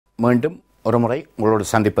மீண்டும் ஒரு முறை உங்களோடு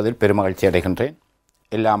சந்திப்பதில் பெருமகிழ்ச்சி அடைகின்றேன்.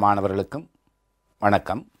 எல்லா மாணவர்களுக்கும்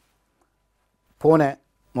வணக்கம். போன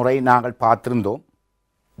முறை நாங்கள் பார்த்திருந்தோம்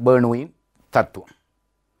பேர்னுயின் தத்துவம்.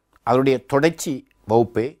 அதனுடைய தொடர்ச்சி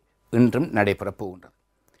வகுப்பே இன்றும் நடைபெறப் போகின்றது.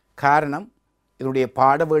 காரணம், இதனுடைய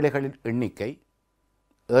பாடவேளைகளின் எண்ணிக்கை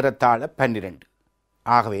ஏறத்தாழ 12.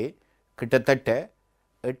 ஆகவே கிட்டத்தட்ட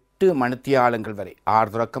 8 மணித்தியாலங்கள் வரை,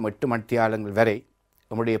 6 தொடக்கம் 8 மணித்தியாலங்கள் வரை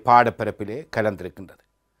நம்முடைய பாடப்பிறப்பிலே கலந்திருக்கின்றது.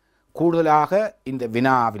 கூடுதலாக இந்த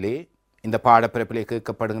வினாவிலே, இந்த பாடப்பிறப்பிலே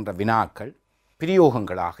கேட்கப்படுகின்ற வினாக்கள்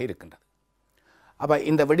பிரயோகங்களாக இருக்கின்றது. அப்போ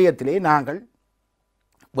இந்த விடயத்திலே நாங்கள்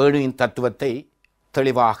பேர்னுயின் தத்துவத்தை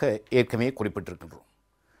தெளிவாக ஏற்கனவே குறிப்பிட்டிருக்கின்றோம்.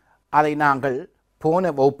 அதை நாங்கள்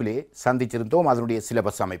போன வகுப்பிலே சந்திச்சிருந்தோம். அதனுடைய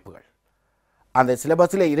சிலபஸ் அமைப்புகள், அந்த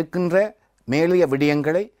சிலபஸில் இருக்கின்ற மேலிய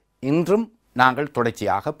விடயங்களை இன்றும் நாங்கள்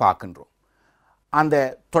தொடர்ச்சியாக பார்க்கின்றோம். அந்த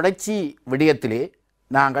தொடர்ச்சி விடயத்திலே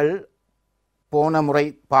நாங்கள் போன முறை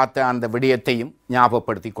பார்த்த அந்த விடயத்தையும்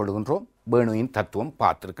ஞாபகப்படுத்தி கொள்கின்றோம். பேர்னுயின் தத்துவம்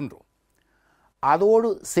பார்த்திருக்கின்றோம். அதோடு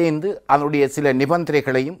சேர்ந்து அதனுடைய சில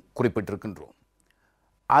நிபந்தனைகளையும் குறிப்பிட்டிருக்கின்றோம்.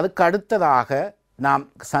 அதுக்கு அடுத்ததாக நாம்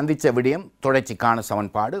சந்தித்த விடயம் தொடர்ச்சிக்கான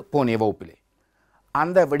சமன்பாடு போன வகுப்பிலே.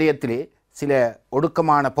 அந்த விடயத்திலே சில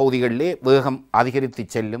ஒடுக்கமான பகுதிகளிலே வேகம் அதிகரித்து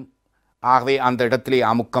செல்லும், ஆகவே அந்த இடத்திலே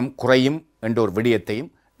அமுக்கம் குறையும் என்ற ஒரு விடயத்தையும்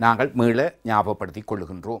நாங்கள் மீள ஞாபகப்படுத்தி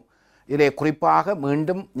கொள்ளுகின்றோம். இதிலே குறிப்பாக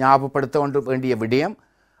மீண்டும் ஞாபகப்படுத்த வேண்டிய விடயம்,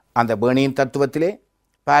 அந்த பேர்னுயின் தத்துவத்திலே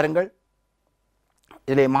பாருங்கள்,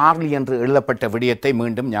 இதிலே மாறிலி என்று எழுதப்பட்ட விடயத்தை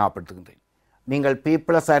மீண்டும் ஞாபகப்படுத்துகின்றேன். நீங்கள் P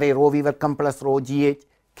 + array ρ v வர்க்கம் + ρ gh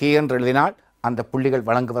k என்று எழுதினால் அந்த புள்ளிகள்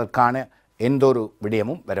வழங்குவதற்கான எந்த ஒரு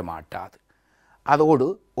விடயமும் வரமாட்டாது. அதோடு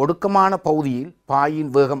ஒடுக்கமான பகுதியில்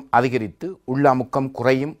பாயின் வேகம் அதிகரித்து உள்ள அமுக்கம்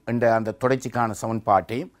குறையும் என்ற அந்த தொடர்ச்சிக்கான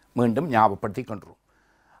சமன்பாட்டையும் மீண்டும் ஞாபகப்படுத்தி கொண்டோம்.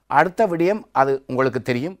 அடுத்த விடயம், அது உங்களுக்கு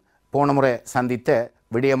தெரியும், போன முறை சந்தித்த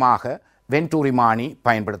விடயமாக வென்டூரிமானி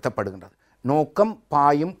பயன்படுத்தப்படுகின்றது. நோக்கம்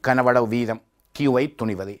பாயும் கனவளவு வீதம் கியூவை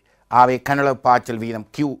துணிவது. ஆகவே கனவளவு பாய்ச்சல் வீதம்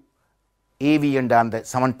கியூ ஏவி என்ற அந்த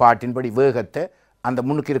சமன்பாட்டின்படி வேகத்தை அந்த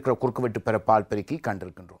முன்னுக்கு இருக்கிற குறுக்குவெட்டு பரப்பால் பெருக்கி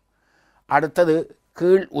கண்டிருக்கின்றோம். அடுத்தது,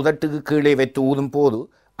 கீழ் உதட்டுக்கு கீழே வைத்து ஊதும் போது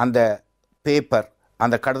அந்த பேப்பர்,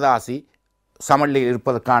 அந்த கடதாசி சமநிலையில்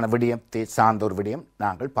இருப்பதற்கான விடயத்தை சார்ந்த ஒரு விடயம்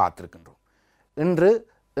நாங்கள் பார்த்திருக்கின்றோம். இன்று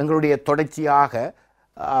எங்களுடைய தொடர்ச்சியாக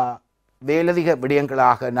வேலதிக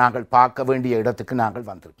விடயங்களாக நாங்கள் பார்க்க வேண்டிய இடத்துக்கு நாங்கள்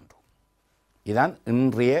வந்திருக்கின்றோம். இதுதான்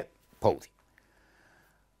இன்றைய பகுதி.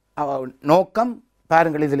 நோக்கம்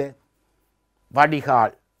பாருங்கள், இதில்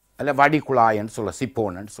வடிகால் அல்ல வடிகுழாயன்னு சொல்ல,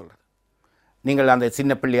 சிப்போன்னு சொல்கிறது. நீங்கள் அந்த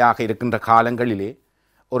சின்ன பிள்ளையாக இருக்கின்ற காலங்களிலே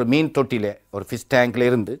ஒரு மீன் தொட்டியில், ஒரு ஃபிஷ் டேங்கில்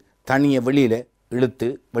இருந்து தண்ணியை வெளியில் இழுத்து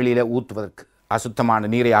வெளியில் ஊற்றுவதற்கு, அசுத்தமான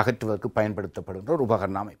நீரை அகற்றுவதற்கு பயன்படுத்தப்படுகின்ற ஒரு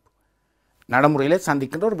உபகரண அமைப்பு. நடைமுறையில்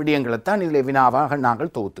சந்திக்கின்ற ஒரு விடயங்களைத்தான் இதில் வினாவாக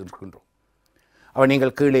நாங்கள் தொகுத்து இருக்கின்றோம். அவள்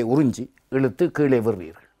நீங்கள் கீழே உறிஞ்சி இழுத்து கீழே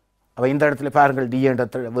விடுறீர்கள். அவள் இந்த இடத்துல பாருங்கள், டி என்ற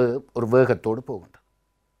ஒரு வேகத்தோடு போகின்றது.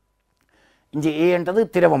 இங்கே ஏ என்றது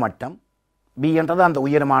திரவ மட்டம், பி என்றது அந்த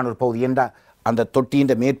உயரமான ஒரு பகுதி என்ற அந்த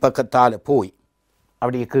தொட்டியின் மேற்பக்கத்தால் போய்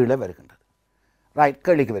அப்படியே கீழே வருகின்றது. ரைட்,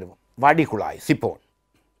 கேள்விக்கு வருவோம். வடிகுழாய் சிப்போன்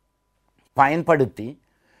பயன்படுத்தி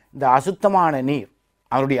இந்த அசுத்தமான நீர்,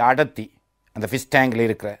 அதனுடைய அடர்த்தி, அந்த ஃபிஷ் டேங்கில்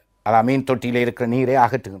இருக்கிற, அதாவது மீன் தொட்டியில் இருக்கிற நீரை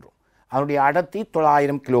அகற்றுகின்றோம். அதனுடைய அடர்த்தி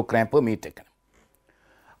 900 kg/m.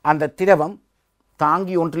 அந்த திரவம்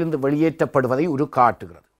தாங்கி ஒன்றிலிருந்து வெளியேற்றப்படுவதை உரு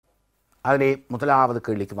காட்டுகிறது. அதிலே முதலாவது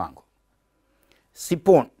கேள்விக்கு வாங்கும்.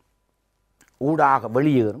 சிப்போன் ஊடாக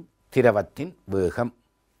வெளியேறும் திரவத்தின் வேகம்,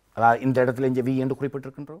 அதாவது இந்த இடத்துல இங்கே வி என்று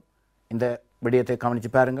குறிப்பிட்டிருக்கின்றோம். இந்த விடயத்தை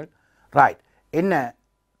கவனித்து பாருங்கள். ரைட், என்ன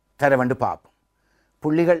தரவென்று பார்ப்போம்.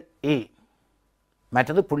 புள்ளிகள் ஏ,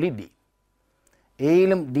 மற்றது புள்ளி டி.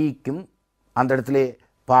 ஏயிலும் டிக்கும் அந்த இடத்திலே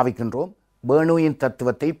பாவிக்கின்றோம் பேர்னுயின்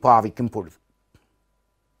தத்துவத்தை பாவிக்கும் பொழுது.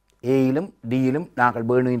 ஏயிலும் டியிலும் நாங்கள்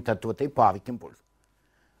பேர்னுயின் தத்துவத்தை பாவிக்கும் பொழுது,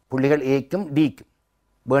 புள்ளிகள் ஏக்கும் டிக்கும்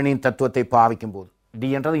பேர்னுயின் தத்துவத்தை பாவிக்கும் போது, டி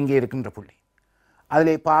என்றது இங்கே இருக்கின்ற புள்ளி,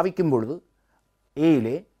 அதிலே பாவிக்கும் பொழுது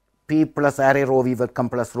ஏயிலே P + array ρ v வர்க்கம்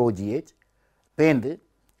 + ρ gh பேந்து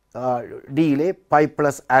டியிலே π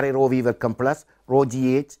 + array ρ v வர்க்கம் + ρ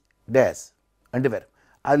gh டேஸ் என்று வரும்.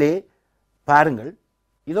 அதிலே பாருங்கள்,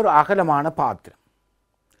 இது ஒரு அகலமான பாத்திரம்.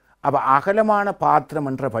 அப்போ அகலமான பாத்திரம்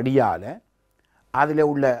என்றபடியால் அதில்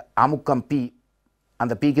உள்ள அமுக்கம் பி,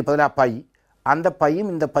 அந்த பிக்கு பதிலாக பை, அந்த பையும்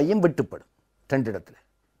இந்த பையும் விட்டுப்படும் ரெண்டு இடத்துல.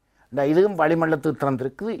 இந்த இதுவும் வளிமண்டலத்துக்கு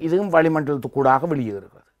திறந்திருக்குது, இதுவும் வளிமண்டலத்துக்கு கூடாக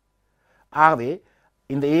வெளியேறுகிறது. ஆகவே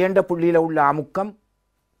இந்த ஏண்ட புள்ளியில் உள்ள அமுக்கம்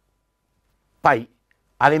பை,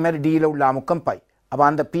 அதே மாதிரி டியில் உள்ள அமுக்கம் பை. அப்போ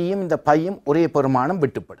அந்த பியும் இந்த பையும் ஒரே பெருமானம்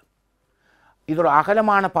விட்டுப்படும். இது ஒரு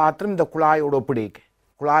அகலமான பாத்திரம். இந்த குழாயோடு ஒப்பிடைக்க,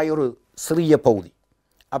 குழாய் ஒரு சிறிய பகுதி.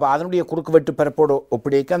 அப்போ அதனுடைய குறுக்கு வெட்டு பரப்போடு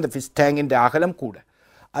ஒப்பிடைக்க அந்த ஃபிஷ் டேங்கின் அகலம் கூட.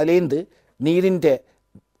 அதுலேருந்து நீரின்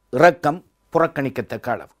இறக்கம் புறக்கணிக்கத்தக்க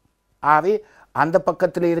அளவு. ஆகவே அந்த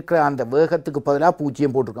பக்கத்தில் இருக்கிற அந்த வேகத்துக்கு பதிலாக 0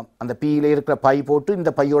 போட்டிருக்கோம். அந்த பியில் இருக்கிற பை போட்டு இந்த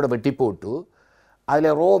பையோட வெட்டி போட்டு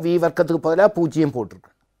அதில் ரோ வி வர்க்கத்துக்கு பதிலாக 0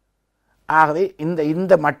 போட்டிருக்கோம். ஆகவே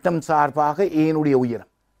இந்த மட்டம் சார்பாக ஏனுடைய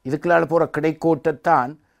உயரம் இதுக்குள்ளால் போகிற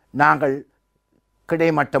கிடைக்கோட்டத்தான் நாங்கள்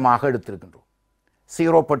கிடைமட்டமாக எடுத்திருக்கின்றோம்.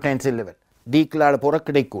 0 பொட்டன்சியல் லெவல் டிக்குள்ளால் போகிற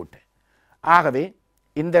கிடைக்கோட்டு. ஆகவே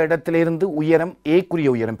இந்த இடத்திலிருந்து உயரம் ஏக்குரிய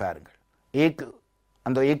உயரம் பாருங்கள்.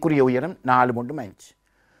 அந்த ஏக்குரிய உயரம் 4.5.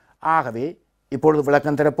 ஆகவே இப்பொழுது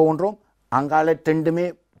விளக்கம் தரப்போன்றோம். அங்கால ரெண்டுமே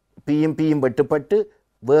பியும் வெட்டுப்பட்டு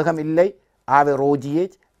வேகம் இல்லை. ஆகவே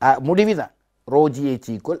ரோஜிஏச் முடிவுதான். ரோஜிஏச்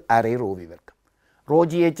ஈக்குவல் அரை ரோவி வர்க்கம்.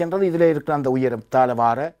 ரோஜிஏச் என்றது இதில் இருக்கிற அந்த உயரத்தால்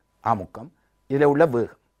வார அமுக்கம், இதில் உள்ள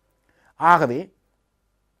வேகம். ஆகவே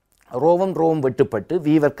ரோவும் வெட்டுப்பட்டு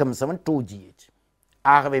வி வர்க்கம் 2gh.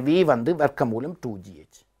 ஆகவே வி வர்க்கம் மூலம்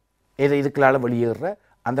 2gh. இதுக்குள்ளால் வெளியேற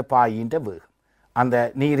அந்த பாயின்ற வேகம், அந்த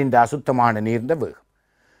நீரின் அசுத்தமான நீரின் வேகம்.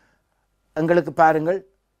 எங்களுக்கு பாருங்கள்,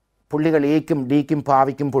 புள்ளிகள் ஏக்கும் டிக்கும்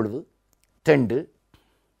பாவிக்கும் பொழுது 2,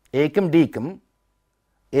 ஏக்கும் டிக்கும்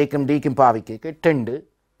பாவிக்க 2,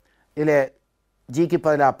 இதில் ஜிக்கு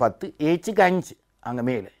பதிலாக 10, ஏச்சுக்கு 5, அங்கே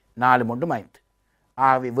மேலே 4.5.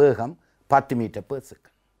 ஆகவே வேகம் 10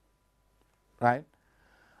 மீட்டர்/செகண்ட். ரைட்.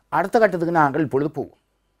 அடுத்த கட்டத்துக்கு நாங்கள் இப்பொழுது போவோம்.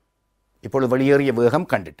 இப்பொழுது வெளியேறிய வேகம்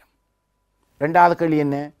கண்டுட்டோம். ரெண்டாவது கேள்வி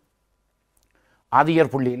என்ன?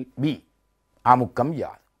 அதியர் புள்ளியில் பி அமுக்கம்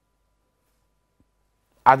யாது?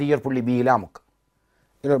 அதியர் புள்ளி பியில் அமுக்கம்.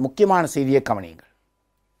 இதில் ஒரு முக்கியமான செய்தியை கவனியுங்கள்.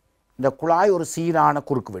 இந்த குழாய் ஒரு சீரான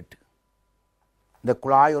குறுக்குவெட்டு. இந்த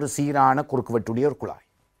குழாய் ஒரு சீரான குறுக்குவெட்டுடைய ஒரு குழாய்.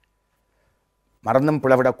 மறந்தும்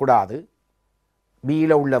பிளவிடக்கூடாது.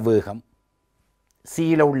 பியில் உள்ள வேகம்,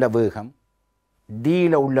 சியில் உள்ள வேகம்,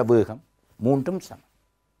 டியில் உள்ள வேகம் மூன்றும் சமம்.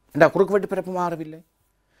 இந்த குறுக்குவெட்டு பிறப்பு மாறவில்லை.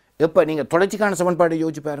 எப்போ நீங்கள் தொடர்ச்சிக்கான சமன்பாடு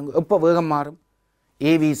யோசிச்சு பாருங்க, எப்போ வேகம் மாறும்?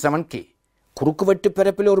 ஏவி சமன் கே. குறுக்குவெட்டு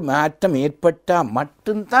பிறப்பில் ஒரு மாற்றம் ஏற்பட்டால்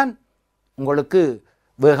மட்டும்தான் உங்களுக்கு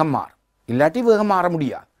வேகம் மாறும், இல்லாட்டி வேகம் மாற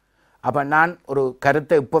முடியாது. அப்போ நான் ஒரு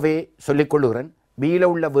கருத்தை இப்போவே சொல்லிக்கொள்ளுகிறேன். பியில்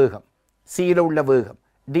உள்ள வேகம், சியில் உள்ள வேகம்,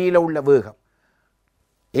 டியில் உள்ள வேகம்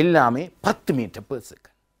எல்லாமே 10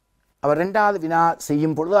 மீட்டர்/செகண்ட். அவர் ரெண்டாவது வினா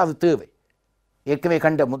செய்யும் பொழுது அது தேவை. ஏற்கனவே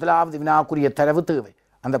கண்ட முதலாவது வினாக்குரிய தரவு தேவை.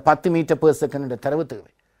 அந்த 10 மீட்டர்/செகண்ட் என்ற தரவு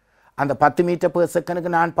தேவை. அந்த 10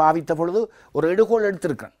 மீட்டர்/செகண்டுக்கு நான் பாவித்த பொழுது ஒரு எடுகோள்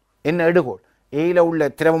எடுத்திருக்கேன். என்ன எடுகோள்? ஏயில் உள்ள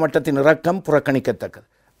திரவ மட்டத்தின் இறக்கம் புறக்கணிக்கத்தக்கது.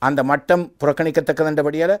 அந்த மட்டம் புறக்கணிக்கத்தக்கது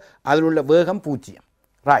என்றபடியால் அதில் உள்ள வேகம் 0.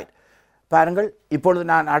 ரைட். பாருங்கள், இப்பொழுது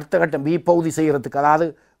நான் அடுத்த கட்டம் பி பகுதி செய்கிறதுக்கு, அதாவது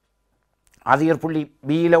அதிகர் புள்ளி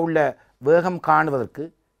பியில் உள்ள வேகம் காணுவதற்கு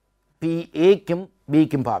பி ஏக்கும்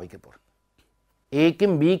பிக்கும் பாவிக்க போகிறேன்.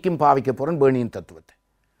 ஏக்கும் பிக்கும் பாவிக்க போகிறேன் பேர்னியின் தத்துவத்தை.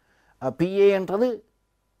 பிஏ என்றது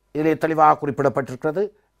இதில் தெளிவாக குறிப்பிடப்பட்டிருக்கிறது,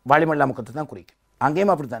 வளிமண்டல அமுக்கத்தை தான் குறிக்கும்.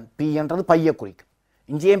 அங்கேயும் அப்படித்தான். பி என்றது பையை குறிக்கும்.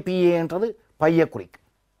 இங்கேயும் பிஏ என்றது பையை குறிக்கும்.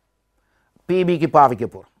 பிபிக்கு பாவிக்க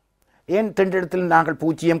போகிறோம். ஏன் 2 இடத்தில் நாங்கள்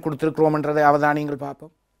 0 கொடுத்துருக்கிறோம் என்றதை அவதானியங்கள்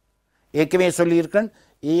பார்ப்போம். ஏற்கனவே சொல்லியிருக்கிறேன்,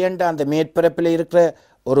 ஏண்ட அந்த மேற்பரப்பில் இருக்கிற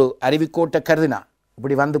ஒரு அருவிக்கோட்டை கருதினான்,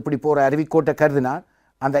 இப்படி போகிற அருவிக்கோட்டை கருதினான்,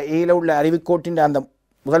 அந்த ஏயில் உள்ள அருவிக்கோட்டின் அந்த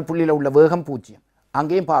முதல் புள்ளியில் உள்ள வேகம் 0.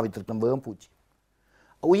 அங்கேயும் பாவித்திருக்கேன் வேகம் 0.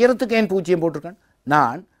 உயரத்துக்கு ஏன் 0 போட்டிருக்கேன்?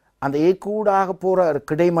 நான் அந்த ஏக்கூடாக போகிற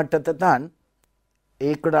கிடைமட்டத்தை தான்,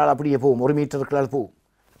 ஏக்குடால் அப்படியே போகும், 1 மீட்டருக்குள்ளால் போகும்,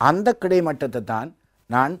 அந்த கிடைமட்டத்தை தான்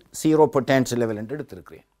நான் 0 பொட்டன்ஷியல் லெவல் என்று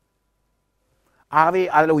எடுத்திருக்கிறேன். ஆகவே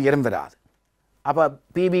அதில் உயரம் வராது. அப்போ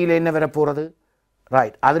பிபியில் என்ன வர போகிறது?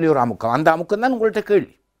 ரைட், அதுலேயும் ஒரு அமுக்கம். அந்த அமுக்கம் தான் உங்கள்கிட்ட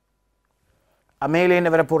கேள்வி. மேலே என்ன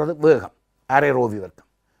வர போகிறது? வேகம், அரை ரோவி வர்க்கம்.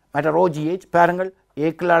 மற்ற ரோஜிஏச் பாருங்கள்,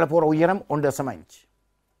 ஏக்குள்ளால் போகிற உயரம் 1.5.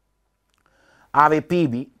 ஆகவே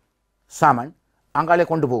பிபி சமன் அங்காலே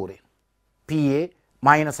கொண்டு போகிறேன். பிஏ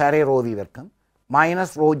மைனஸ் அரை ரோவி வர்க்கம்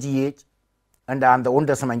மைனஸ் ரோஜிஏச் என்ற அந்த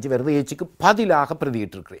 1.5 வருது. ஏச்சுக்கு பதிலாக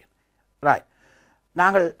பிரதியிட்டிருக்கிறேன். ரைட்.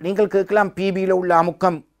 நீங்கள் கேட்கலாம், பிபியில் உள்ள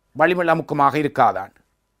அமுக்கம் வளிமண்டல அமுக்கமாக இருக்காதான்?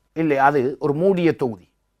 இல்லை, அது ஒரு மூடிய தொகுதி.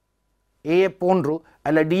 ஏ போன்று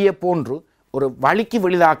அல்ல டிஏ போன்று ஒரு வளிக்கு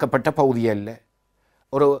வெளிதாக்கப்பட்ட பகுதி அல்ல,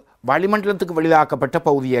 ஒரு வளிமண்டலத்துக்கு வெளிதாக்கப்பட்ட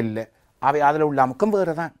பகுதி அல்ல. அவை அதில் உள்ள அமுக்கம்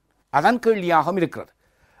வேறு தான். அதான் கேள்வியாகவும் இருக்கிறது.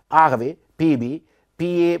 ஆகவே பிபி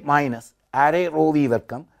பிஏ மைனஸ் அரை ரோவி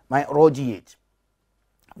வர்க்கம் ரோஜிஏச்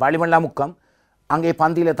வளிமண்டல அமுக்கம் அங்கே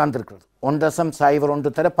பந்தியில் தந்திருக்கிறது.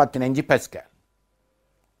 1.01 தர 15 பாஸ்கல்.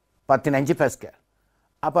 15 பாஸ்கல்.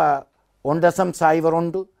 அப்போ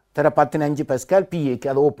 1.01 தர 15 பாஸ்கல் பிஏக்கு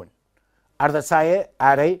அது ஓப்பன். அடுத்த சாய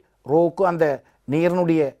அரை ரோக்கு அந்த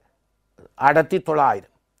நீரினுடைய அடர்த்தி 900.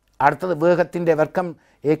 அடுத்தது வேகத்தின் வர்க்கம்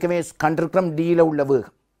ஏற்கனவே கண்டிருக்கிறோம், டியில் உள்ள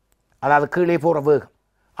வேகம், அதாவது கீழே போகிற வேகம்,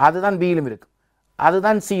 அதுதான் பியிலும் இருக்கும்,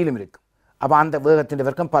 அதுதான் சியிலும் இருக்கும். அப்போ அந்த வேகத்தின்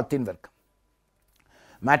வர்க்கம் 10 வர்க்கம்.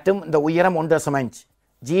 மற்றும் இந்த உயரம் 1.5,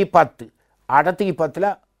 G10 அடர்த்திக்கு 10ல்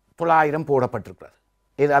 900 போடப்பட்டிருக்கிறது.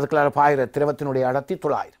 இது அதுக்குள்ள பாயிர திரவத்தினுடைய அடர்த்தி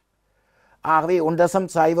 900. ஆகவே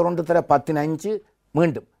 1.01 தர 10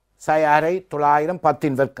 மீண்டும் 1/2 900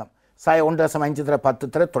 10 வர்க்கம் 1.5 தர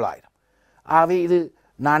 10 தர 900. ஆகவே இது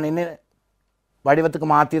நான் என்ன வடிவத்துக்கு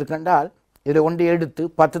மாற்றியிருக்கின்றால் இதில் ஒன்று எடுத்து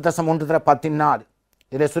 10.1 தர 14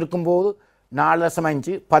 இதை சுருக்கும்போது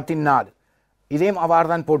 4.5 14 இதையும் அவ்வாறு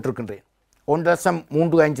தான் போட்டிருக்கின்றேன்.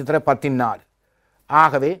 1.35 தர 14.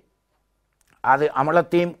 ஆகவே அது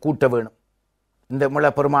அமிலத்தையும் கூட்ட வேணும். இந்த அமில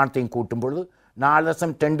பெருமானத்தையும் கூட்டும் பொழுது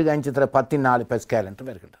 4.25 தர 14 பெஸ்கேல் என்று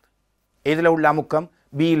வருகின்றது. இதில் உள்ள அமுக்கம்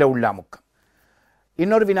பியில் உள்ள அமுக்கம்.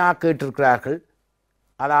 இன்னொரு வினா கேட்டிருக்கிறார்கள்,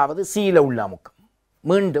 அதாவது சியில் உள்ள அமுக்கம்.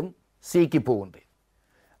 மீண்டும் சிக்கு போகின்றேன்.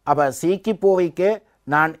 அப்போ சிக்கு போவைக்க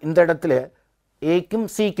நான் இந்த இடத்துல ஏக்கும்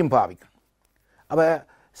சிக்கும் பாவிக்கணும். அப்போ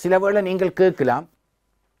சில வேளை நீங்கள் கேட்கலாம்,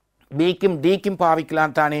 பிக்கும் டிக்கும்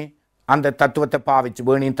பாவிக்கலாம் தானே, அந்த தத்துவத்தை பாவித்து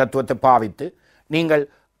வேணியின் தத்துவத்தை பாவித்து நீங்கள்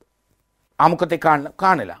அமுக்கத்தை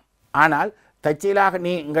காணலாம். ஆனால் தற்செயலாக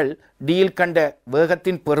நீங்கள் டியில் கண்ட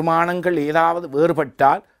வேகத்தின் பெருமானங்கள் ஏதாவது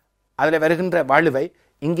வேறுபட்டால் அதில் வருகின்ற வலுவை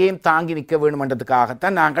இங்கேயும் தாங்கி நிற்க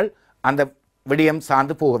வேண்டுமென்றதுக்காகத்தான் நாங்கள் அந்த விடயம்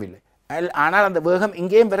சார்ந்து போகவில்லை. ஆனால் அந்த வேகம்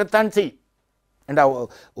இங்கேயும் வரத்தான் செய்யும். என்ற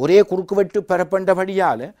ஒரே குறுக்குவெட்டு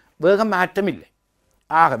பெறப்பட்டபடியால் வேகம் மாற்றம் இல்லை.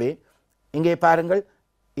 ஆகவே இங்கே பாருங்கள்,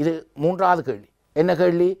 இது மூன்றாவது கேள்வி. என்ன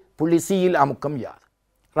கேள்வி? புள்ளி சியில் அமுக்கம் யாது?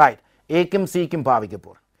 ரைட், ஏக்கும் சிக்கும் பாவிக்க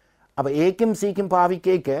போகிறேன். அப்போ ஏக்கும் சிக்கும்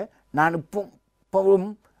பாவிக்க நான் இப்பவும்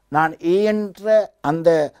நான் ஏ என்ற அந்த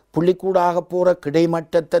புள்ளிக்கூடாக போகிற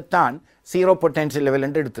கிடைமட்டத்தை தான் 0 பொட்டன்ஷியல் லெவல்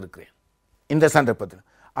என்று எடுத்திருக்கிறேன் இந்த சந்தர்ப்பத்தில்.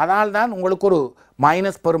 அதனால் தான் உங்களுக்கு ஒரு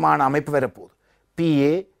மைனஸ் பெருமான அமைப்பு வரப்போகுது.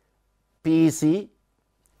 பிஏ பிசி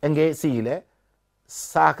எங்கே சியில்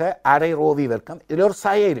சக அரை ரோவி வர்க்கம், இதில் ஒரு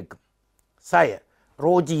சய இருக்கும். சய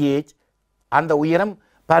ரோஜிஏஜ் அந்த உயரம்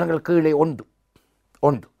பாருங்கள் கீழே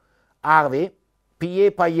ஒன்று. ஆகவே பிஏ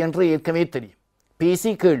பை என்று ஏற்கனவே தெரியும்.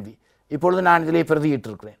 பிசி கேள்வி இப்பொழுது நான் இதிலே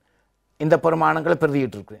பிரதியிட்டிருக்கிறேன், இந்த பெருமானங்களை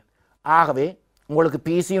பிரதியிட்டிருக்கிறேன். ஆகவே உங்களுக்கு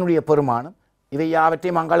பிசியினுடைய பெருமானம் இவை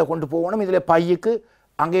யாவற்றையும் அங்கால கொண்டு போகணும். இதில் பையுக்கு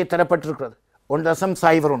அங்கே தரப்பட்டிருக்கிறது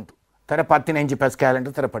 1.01 தர 15 பெஸ்கேல்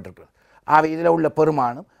என்று தரப்பட்டிருக்கிறது. ஆகவே இதில் உள்ள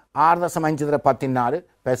பெருமானம் 6.5 தர 14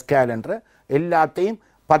 பெஸ்கேல் என்ற எல்லாத்தையும்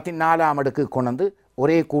 14ஆம் அடுக்கு கொண்டு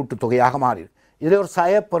ஒரே கூட்டு தொகையாக மாறிடும். இதில் ஒரு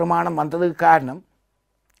சய பெருமானம் வந்ததுக்கு காரணம்,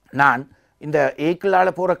 நான் இந்த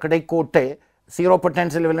ஏக்களால் போகிற கிடைக்கோட்டை 0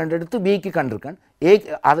 பொட்டன்ஷியல் லெவல் என்று எடுத்து பிக்கு கண்டிருக்கேன்.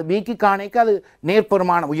 அது பிக்கு காணைக்கு அது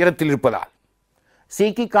நேர்பெருமான உயரத்தில் இருப்பதால்,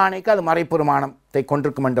 சிக்கு காணைக்கு அது மறைப்பெருமானத்தை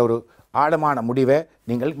கொண்டிருக்கும் என்ற ஒரு ஆழமான முடிவை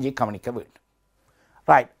நீங்கள் இங்கே கவனிக்க வேண்டும்.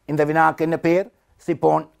 ரைட், இந்த வினாக்கு என்ன பெயர்?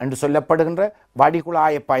 சிப்போன் என்று சொல்லப்படுகின்ற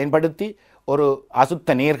வடிகுழாயை பயன்படுத்தி ஒரு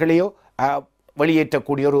அசுத்த நீர்களையோ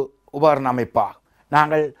வெளியேற்றக்கூடிய ஒரு உபகரண அமைப்பாக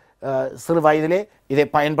நாங்கள் சிறு வயதிலே இதை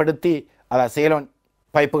பயன்படுத்தி, அதாவது சேலோன்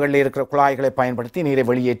பைப்புகளில் இருக்கிற குழாய்களை பயன்படுத்தி நீரை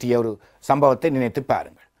வெளியேற்றிய ஒரு சம்பவத்தை நினைத்து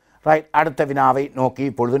பாருங்கள். ரைட், அடுத்த வினாவை நோக்கி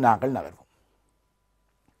இப்பொழுது நாங்கள் நகர்வோம்.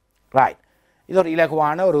 ரைட், இது ஒரு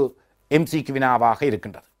இலகுவான ஒரு எம்சிக்கு வினாவாக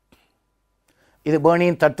இருக்கின்றது. இது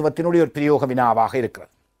பேர்னியின் தத்துவத்தினுடைய ஒரு பிரயோக வினாவாக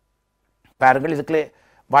இருக்கிறது. பாருங்கள், இதுக்குள்ளே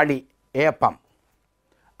வழி ஏப்பம்.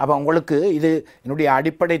 அப்போ உங்களுக்கு இது என்னுடைய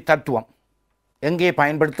அடிப்படை தத்துவம் எங்கே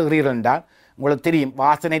பயன்படுத்துகிறீர்கள் என்றால், உங்களுக்கு தெரியும்,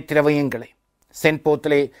 வாசனை திரவியங்களை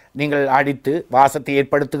சென்போத்திலே நீங்கள் அடித்து வாசத்தை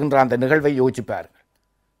ஏற்படுத்துகின்ற அந்த நிகழ்வை யோசிச்சு பாருங்கள்.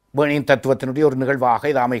 பேர்னியின் தத்துவத்தினுடைய ஒரு நிகழ்வாக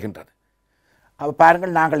இது அமைகின்றது. அப்போ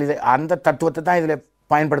பாருங்கள், நாங்கள் இதை அந்த தத்துவத்தை தான் இதில்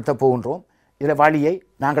பயன்படுத்த போகின்றோம். இதில் வழியை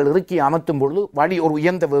நாங்கள் இறுக்கி அமர்த்தும் பொழுது வழி ஒரு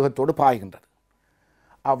உயர்ந்த வேகத்தோடு பாய்கின்றது.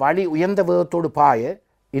 வழி உயர்ந்த வேகத்தோடு பாய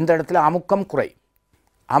இந்த இடத்துல அமுக்கம்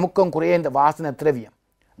குறைய இந்த வாசனை திரவியம்,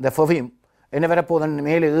 இந்த ஃபெவியும் என்ன வரப்போதன்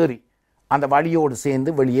மேலே ஏறி அந்த வழியோடு சேர்ந்து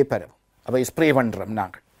வெளியே பெறவும். அப்போ ஸ்ப்ரே பண்ணுறோம்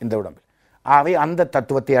நாங்கள் இந்த உடம்பில். ஆகவே அந்த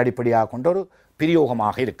தத்துவத்தை அடிப்படையாக கொண்ட ஒரு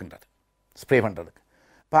பிரயோகமாக இருக்கின்றது ஸ்ப்ரே பண்ணுறதுக்கு.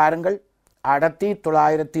 பாருங்கள், அடர்த்தி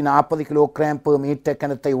 940 கிலோகிராம் பெர் மீட்டர்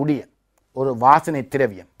கனத்தை உடைய ஒரு வாசனை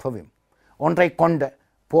திரவியம் ஃபெவியும் ஒன்றை கொண்ட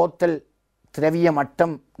போத்தல் திரவிய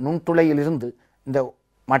மட்டம் நுண்துளையிலிருந்து இந்த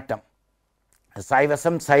மட்டம்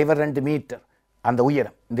 0.02 மீட்டர் அந்த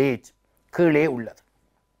உயரம், இந்த ஏஜ் கீழே உள்ளது.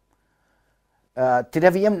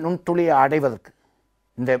 திரவியம் நுண்துளையை அடைவதற்கு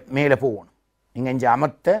இந்த மேலே போகணும். நீங்கள் இங்கே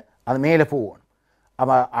அமர்த்த அது மேலே போகணும்.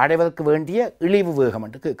 அப்போ அடைவதற்கு வேண்டிய இழிவு வேகம்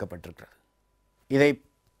என்று கேட்கப்பட்டிருக்கிறது. இதை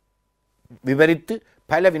விவரித்து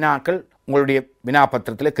பல வினாக்கள் உங்களுடைய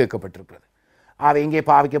வினாபத்திரத்தில் கேட்கப்பட்டிருக்கிறது. அவை இங்கே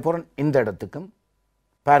பாவிக்க போகிறோம். இந்த இடத்துக்கும்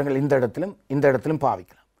பாருங்கள், இந்த இடத்திலும்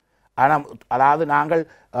பாவிக்கலாம். ஆனால் அதாவது நாங்கள்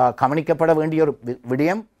கவனிக்கப்பட வேண்டிய ஒரு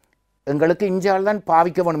விடயம், எங்களுக்கு இஞ்சால் தான்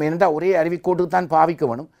பாவிக்க வேணும். ஏனென்றால் ஒரே அறிவிக்கோட்டுக்கு தான் பாவிக்க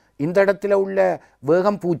வேணும். இந்த இடத்துல உள்ள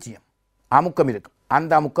வேகம் 0, அமுக்கம் இருக்கும்.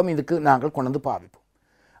 அந்த அமுக்கம் இதுக்கு நாங்கள் கொண்டு வந்து பாவிப்போம்.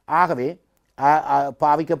 ஆகவே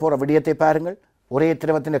பாவிக்க போகிற விடயத்தை பாருங்கள். ஒரே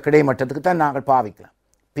திரவத்தின் கிடைமட்டத்துக்கு தான் நாங்கள் பாவிக்கலாம்.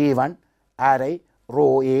 P1 அரை ரோ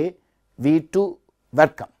ஏ V2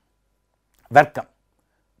 வர்க்கம் வர்க்கம்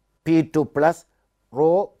P2 ப்ளஸ் ரோ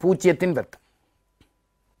பூஜ்ஜியத்தின் வர்க்கம்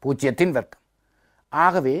பூஜ்ஜியத்தின் வர்க்கம்.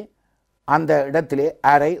 ஆகவே அந்த இடத்திலே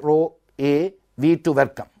அரை ரோ ஏ V2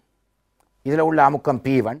 வர்க்கம், இதில் உள்ள அமுக்கம்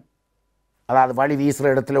P1, அதாவது வழி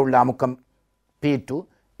வீசுகிற இடத்துல உள்ள அமுக்கம் P2,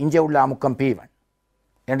 இங்கே உள்ள அமுக்கம் P1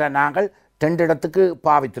 என்ற நாங்கள் 2 இடத்துக்கு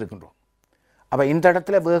பாவித்திருக்கின்றோம். அப்போ இந்த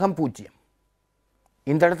இடத்துல வேகம் 0,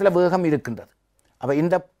 இந்த இடத்துல வேகம் இருக்கின்றது. அப்போ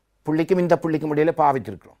இந்த புள்ளிக்கும் இந்த புள்ளிக்கும் இடையில்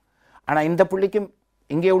பாவித்திருக்கிறோம். ஆனால் இந்த புள்ளிக்கும்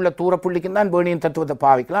இங்கே உள்ள தூர புள்ளிக்கும் தான் பேர்னியின் தத்துவத்தை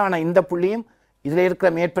பாவிக்கலாம். ஆனால் இந்த புள்ளியும் இதில் இருக்கிற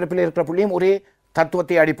மேற்பரப்பில் இருக்கிற புள்ளியும் ஒரே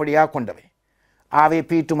தத்துவத்தை அடிப்படையாக கொண்டவை. ஆகவே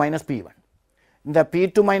P2 மைனஸ் P1. இந்த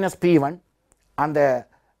P2 மைனஸ் P1 அந்த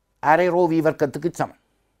அரை ரோ வி வர்க்கத்துக்கு சமன்.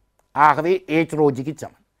 ஆகவே H ரோஜிக்கு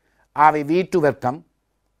சமன். ஆகவே V2 வர்க்கம்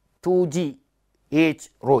 2G H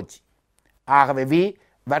ரோஜி. ஆகவே V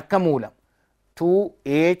வர்க்க மூலம்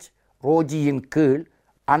 2H ரோஜியின் கீழ்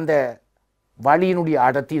அந்த வழியினுடைய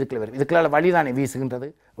அடர்த்தி இதுக்குள்ள வரும். இதுக்குள்ள வழி தானே வீசுகின்றது.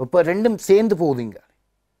 இப்போ ரெண்டும் சேர்ந்து போகுதுங்க.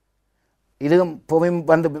 இதுவும் புவியும்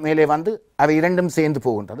வந்து மேலே வந்து அவை இரண்டும் சேர்ந்து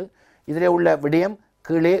போகின்றது. இதில் உள்ள விடயம்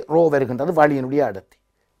கீழே ரோ வருகின்றது, வழியினுடைய அடர்த்தி.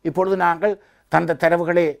 இப்பொழுது நாங்கள் தந்த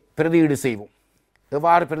தரவுகளை பிரதியீடு செய்வோம்.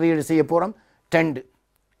 எவ்வாறு பிரதியீடு செய்ய போகிறோம்? 2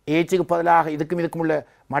 ஏச்சுக்கு பதிலாக இதுக்கும் உள்ள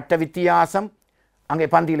மட்ட வித்தியாசம் அங்கே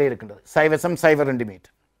பந்தியில் இருக்கின்றது. 0.02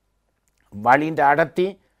 மீட்டர். வழியின் அடர்த்தி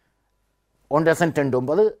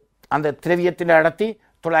 1.29, அந்த திரவியத்தின் அடர்த்தி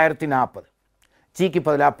 940, ஜிக்கு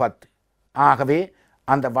பதிலாக 10. ஆகவே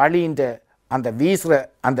அந்த வழியின் அந்த வீசுகிற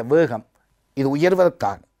அந்த வேகம் இது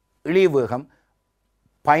உயர்வதற்காக இழிவு வேகம்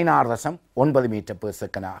 16.9 மீட்டர் பெர்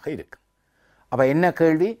செகண்டாக இருக்கும். அப்போ என்ன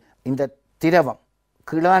கேள்வி? இந்த திரவம்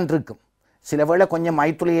கீழான் இருக்கும், சில வேளை கொஞ்சம்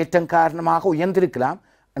மைத்துளை ஏற்றம் காரணமாக உயர்ந்திருக்கலாம்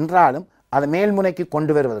என்றாலும் அதை மேல்முனைக்கு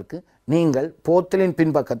கொண்டு வருவதற்கு நீங்கள் போத்தலின்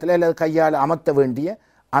பின்பக்கத்தில் அல்லது கையால் அமர்த்த வேண்டிய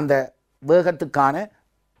அந்த வேகத்துக்கான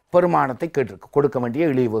பெருமானத்தை கொடுக்க வேண்டிய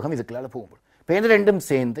இழிவு வேகம் இதுக்குள்ளால் போகும்போது இப்போ இந்த ரெண்டும்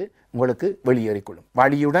சேர்ந்து உங்களுக்கு வெளியேறிக்கொள்ளும்.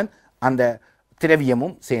 வழியுடன் அந்த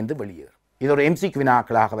திரவியமும் சேர்ந்து வெளியேறும். இது ஒரு எம்சிக்கு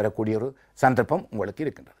வினாக்களாக வரக்கூடிய ஒரு சந்தர்ப்பம் உங்களுக்கு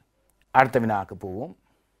இருக்கின்றது. அடுத்த வினாக்கு போவோம்.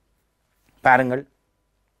 பாருங்கள்,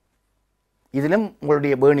 இதிலும்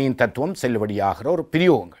உங்களுடைய பேர்னியின் தத்துவம் செல்லுபடியாகிற ஒரு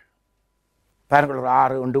பிரயோகங்கள். பாருங்கள், ஒரு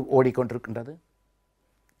 6 ஒன்று ஓடிக்கொண்டிருக்கின்றது.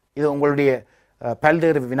 இது உங்களுடைய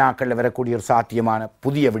பல்வேறு வினாக்களில் வரக்கூடிய ஒரு சாத்தியமான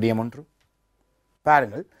புதிய விடயம் ஒன்று.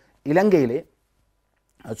 பாருங்கள், இலங்கையிலே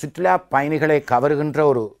சுற்றுலா பயணிகளை கவருகின்ற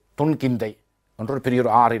ஒரு துன்கிந்தை என்ற ஒரு பெரிய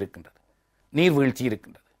ஒரு ஆறு இருக்கின்றது, நீர்வீழ்ச்சி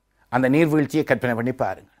இருக்கின்றது. அந்த நீர்வீழ்ச்சியை கற்பனை பண்ணி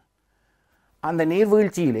பாருங்கள். அந்த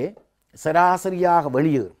நீர்வீழ்ச்சியிலே சராசரியாக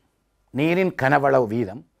வெளியேறும் நீரின் கனவளவு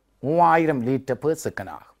வீதம் 3000 லிட்டர் பெர்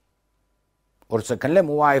செகண்ட் ஆகும். ஒரு செகண்டில்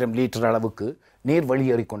 3000 லிட்டர் அளவுக்கு நீர்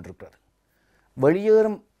வெளியேறி கொண்டிருக்கிறது.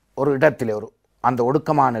 வெளியேறும் ஒரு இடத்திலே, ஒரு அந்த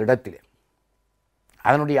ஒடுக்கமான இடத்திலே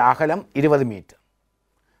அதனுடைய அகலம் 20 மீட்டர்,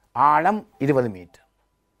 ஆழம் 20 மீட்டர்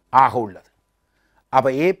ஆக உள்ளது. அப்போ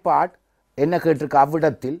ஏற்பாட் என்ன கேட்டிருக்கு?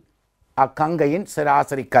 அவ்விடத்தில் அக்கங்கையின்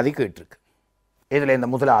சராசரி கதி கேட்டிருக்கு. இதில் இந்த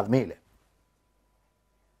முதலாவது மேலே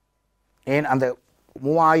ஏன் அந்த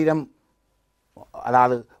 3000,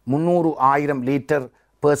 அதாவது 300,000 லிட்டர்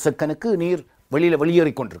பெர் செகண்டுக்கு நீர்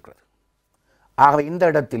வெளியேறி கொண்டிருக்கிறது. ஆகவே இந்த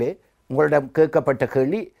இடத்திலே உங்களிடம் கேட்கப்பட்ட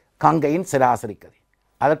கேள்வி கங்கையின் சராசரி கதி.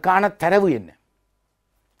 அதற்கான தரவு என்ன?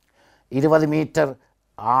 20 மீட்டர்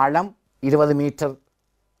ஆழம், 20 மீட்டர்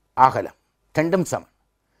அகலம், ரெண்டும் சமன்.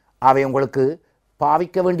 அவை உங்களுக்கு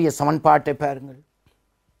பாவிக்க வேண்டிய சமன்பாட்டை பாருங்கள்.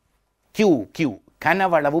 Q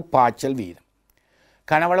கனவளவு பாய்ச்சல் வீதம்.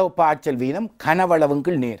 கனவளவு பாய்ச்சல் வீதம்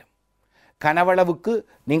கனவளவுங்கள் நேரம். கனவளவுக்கு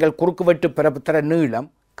நீங்கள் குறுக்குவெட்டு பிறப்புத்தர நீளம்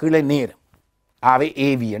கீழே நேரம், அவை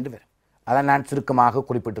ஏவி என்று வரும். அதை நான் சுருக்கமாக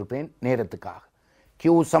குறிப்பிட்டிருப்பேன் நேரத்துக்காக.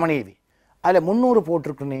 Q சமன் ஏவி. அதில் 300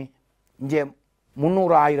 போட்டிருக்கேனே, இங்கே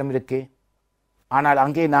 300,000 இருக்கே, ஆனால்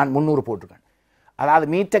அங்கே நான் 300 போட்டிருக்கேன். அதாவது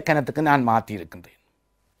மீட்டர் கணத்துக்கு நான் மாற்றி இருக்கின்றேன்.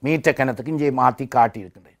 மீட்டர் கணத்துக்கு இங்கே மாற்றி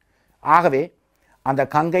காட்டியிருக்கின்றேன். ஆகவே அந்த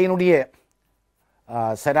கங்கையினுடைய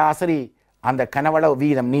சராசரி அந்த கனவளவு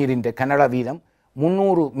வீதம், நீரின் கனவளவு வீதம்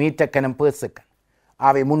 300 மீட்டர் கனம் பெர் செகண்ட்.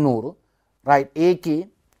 ஆகவே 300 ரைட். ஏக்கு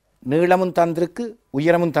நீளமும் தந்திருக்கு,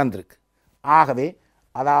 உயரமும் தந்திருக்கு. ஆகவே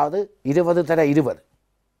அதாவது 20 தர 20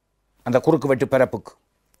 அந்த குறுக்கு வெட்டு பரப்புக்கு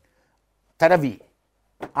தர வி.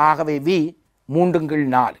 ஆகவே வி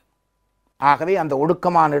 3/4. ஆகவே அந்த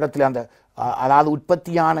ஒடுக்கமான இடத்துல, அந்த அதாவது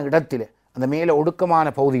உற்பத்தியான இடத்துல, அந்த மேலே ஒடுக்கமான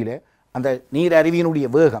பகுதியில் அந்த நீர் அருவியினுடைய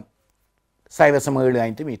வேகம்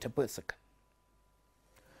 0.75 மீட்டர் பெர் செகண்ட்.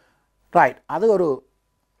 ரைட். அது ஒரு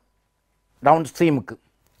டவுன் ஸ்ட்ரீமுக்கு,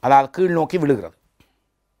 அதாவது கீழ் நோக்கி விழுகிறது,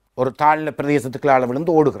 ஒரு தாழ்நில பிரதேசத்துக்களால்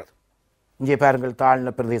விழுந்து ஓடுகிறது. இங்கே பாருங்கள்,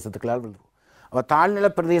 தாழ்நில பிரதேசத்துக்களால் விழுது. அப்போ தாழ்நில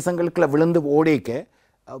பிரதேசங்களுக்குள்ள விழுந்து ஓடிக்க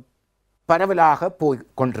பரவலாக போய்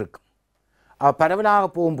கொண்டிருக்கும். பரவலாக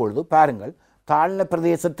போகும்பொழுது பாருங்கள், தாழ்நில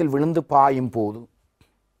பிரதேசத்தில் விழுந்து பாயும் போது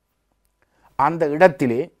அந்த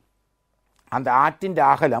இடத்திலே அந்த ஆற்றின்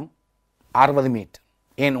அகலம் 60 மீட்டர்.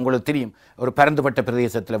 ஏன் உங்களுக்கு தெரியும், ஒரு பரந்துபட்ட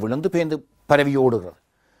பிரதேசத்தில் விழுந்து பேர்ந்து பரவி ஓடுகிறது.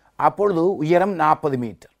 அப்பொழுது உயரம் 40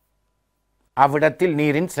 மீட்டர். அவ்விடத்தில்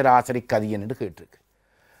நீரின் சராசரி கதியன் என்று கேட்டிருக்கு.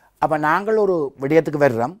 அப்போ நாங்கள் ஒரு விடயத்துக்கு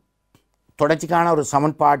வர்றோம், தொடர்ச்சிக்கான ஒரு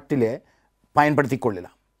சமன்பாட்டில் பயன்படுத்தி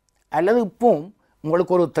கொள்ளலாம். அல்லது இப்போவும்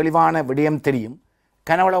உங்களுக்கு ஒரு தெளிவான விடயம் தெரியும்,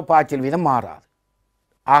 கனவளவு பாய்ச்சல் வீதம் மாறாது.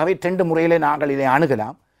 ஆகவே 2 முறையில் நாங்கள் இதை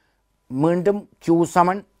அணுகலாம். மீண்டும் Q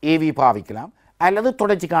சமன் AV பாவிக்கலாம், அல்லது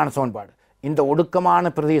தொடர்ச்சிக்கான சமன்பாடு. இந்த ஒடுக்கமான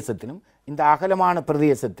பிரதேசத்திலும் இந்த அகலமான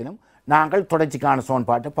பிரதேசத்திலும் நாங்கள் தொடர்ச்சிக்கான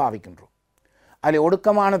சமன்பாட்டை பாவிக்கின்றோம். அதில்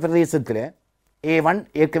ஒடுக்கமான பிரதேசத்தில் A1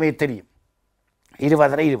 ஏற்கனவே தெரியும்,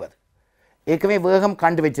 20/20. ஏற்கனவே வேகம்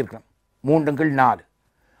கண்டு வச்சிருக்கிறோம் 3/4.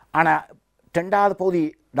 ஆனால் 2வது பகுதி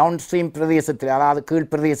டவுன் ஸ்ட்ரீம் பிரதேசத்தில், அதாவது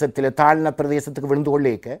கீழ் பிரதேசத்தில் தாழ்நில பிரதேசத்துக்கு விழுந்து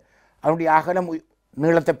கொள்ளேக்க அதனுடைய அகலம்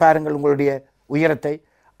நீளத்தை பாருங்கள், உங்களுடைய உயரத்தை.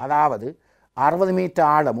 அதாவது 60 மீட்டர்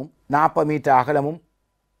ஆழமும் 40 மீட்டர் அகலமும்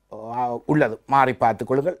உள்ளது. மாறி பார்த்து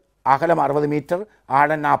கொள்ளுங்கள். அகலம் 60 மீட்டர்,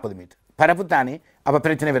 ஆழம் 40 மீட்டர். பரப்பு தானே, அப்போ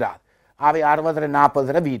பிரச்சனை வராது. அவை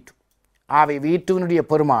 60/40 V2. அவை V2வினுடைய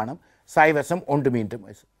பெருமானம் 0.1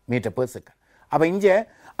 மீட்டர் பெர் செகண்ட். அப்போ இங்கே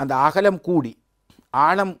அந்த அகலம் கூடி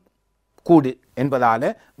ஆழம் கூடு என்பதால்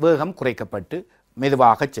வேகம் குறைக்கப்பட்டு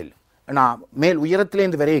மெதுவாக செல்லும். நான் மேல்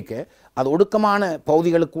உயரத்திலேருந்து வரைக்க அது ஒடுக்கமான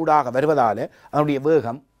பகுதிகளுக்கூடாக வருவதால் அதனுடைய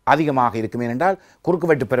வேகம் அதிகமாக இருக்கும். ஏனென்றால்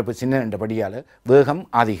குறுக்குவெட்டு பிறப்பு சின்ன என்றபடியால் வேகம்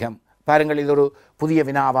அதிகம். பாருங்கள், இது ஒரு புதிய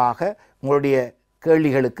வினாவாக உங்களுடைய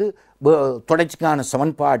கேள்விகளுக்கு தொடர்ச்சிக்கான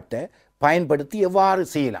சமன்பாட்டை பயன்படுத்தி எவ்வாறு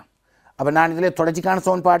செய்யலாம். அப்போ நான் இதில் தொடர்ச்சிக்கான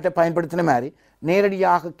சமன்பாட்டை பயன்படுத்தின மாதிரி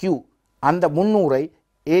நேரடியாக Q அந்த 300ஐ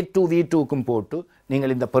A2 V2க்கும் போட்டு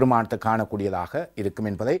நீங்கள் இந்த பெருமானத்தை காணக்கூடியதாக இருக்கும்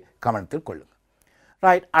என்பதை கவனத்தில் கொள்ளுங்கள்.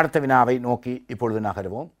 ரைட், அடுத்த வினாவை நோக்கி இப்பொழுது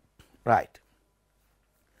நகருவோம். ரைட்,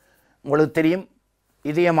 உங்களுக்கு தெரியும்,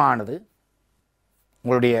 இதயமானது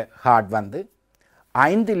உங்களுடைய ஹார்ட்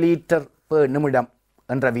 5 லிட்டர் per நிமிடம்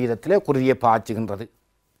என்ற வீதத்தில் குருதியை பாய்ச்சுகின்றது.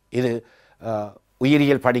 இது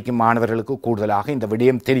உயிரியல் படிக்கும் மாணவர்களுக்கு கூடுதலாக இந்த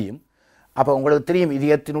விடயம் தெரியும். அப்போ உங்களுக்கு தெரியும்,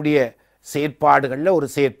 இதயத்தினுடைய செயற்பாடுகளில் ஒரு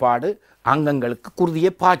செயற்பாடு அங்கங்களுக்கு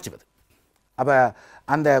குருதியை பாய்ச்சுவது. அப்போ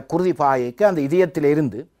அந்த குருதி பாயைக்கு அந்த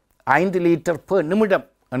இதயத்திலிருந்து 5 லிட்டர் per நிமிடம்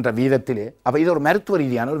என்ற வீதத்திலே, அப்போ இது ஒரு மருத்துவ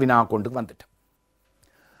ரீதியான ஒரு வினா கொண்டு வந்துட்டோம்.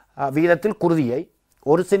 வீதத்தில் குருதியை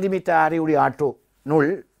 1 சென்டிமீட்டர் அரையுடைய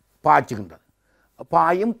ஆற்றோனுள் பாய்ச்சுகின்றது.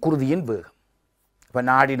 பாயும் குருதியின் வேகம். இப்போ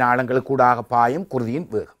நாடி நாளங்களுக்கூடாக பாயும் குருதியின்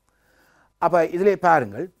வேகம். அப்போ இதிலே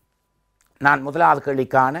பாருங்கள், நான் முதலாவது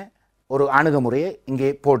கேள்விக்கான ஒரு அணுகுமுறையை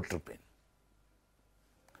இங்கே போட்டிருப்பேன்.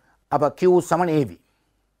 அப்போ Q சமன் AV,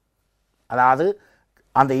 அதாவது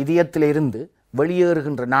அந்த இதயத்திலிருந்து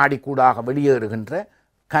வெளியேறுகின்ற நாடி கூடாக வெளியேறுகின்ற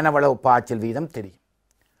கனவளவு பாய்ச்சல் வீதம் தெரியும்.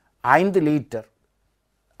 5 லிட்டர்,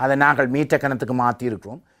 அதை நாங்கள் மீட்டர் கணத்துக்கு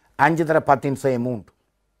மாற்றியிருக்கிறோம். 5×10⁻³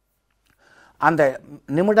 அந்த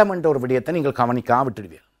நிமிடம் என்ற ஒரு விடயத்தை நீங்கள் கவனிக்காம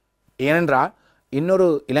விட்டுடுவீர்கள். ஏனென்றால் இன்னொரு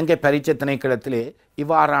இலங்கை பரீட்சை திணைக்களத்திலே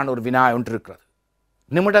இவ்வாறான ஒரு வினா ஒன்று இருக்கிறது.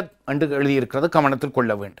 நிமிடம் என்று எழுதியிருக்கிறது, கவனத்தில்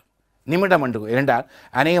கொள்ள வேண்டும். நிமிடம் என்று இரண்டால்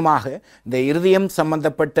அநேகமாக இந்த இருதயம்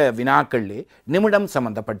சம்பந்தப்பட்ட வினாக்களிலே நிமிடம்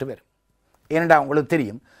சம்பந்தப்பட்டு வரும். ஏனென்றால் உங்களுக்கு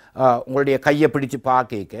தெரியும், உங்களுடைய கையை பிடிச்சு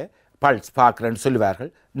பார்க்க பல்ஸ் பார்க்குறேன்னு சொல்லுவார்கள்,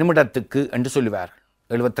 நிமிடத்துக்கு என்று சொல்லுவார்கள்.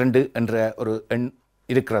 72 என்ற ஒரு எண்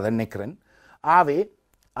இருக்கிறது நினைக்கிறேன். ஆகவே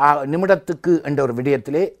நிமிடத்துக்கு என்ற ஒரு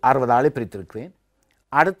விடயத்திலே 60ஆல் பிரித்திருக்கிறேன்.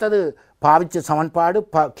 அடுத்தது பாவிச்ச சமன்பாடு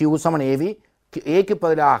Q சமன் AV. ஏக்கு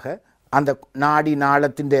பதிலாக அந்த நாடி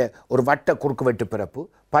நாளத்தின் ஒரு வட்ட குறுக்குவெட்டு பிறப்பு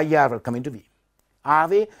πr வர்க்கம் × V.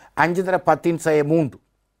 ஆகவே 5×10⁻³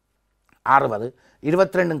 60,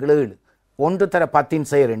 22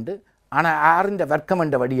 1×10⁻². ஆனால் 6 வர்க்கம்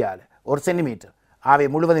என்ற வடியால் 1 சென்டிமீட்டர். ஆகவே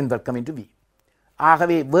முழுவதின் வர்க்கம் × V.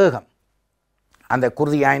 ஆகவே வேகம், அந்த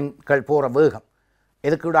குருதி அயன்கள் போகிற வேகம்,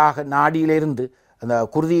 எதுக்கூடாக நாடியிலிருந்து அந்த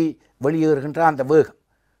குருதி வெளியேறுகின்ற அந்த வேகம்,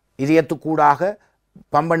 இதயத்துக்கூடாக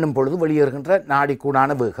பம்பண்ணும் பொழுது வெளியேறுகின்ற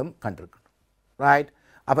நாடிக்கூடான வேகம் கண்டிருக்கணும். ரைட்,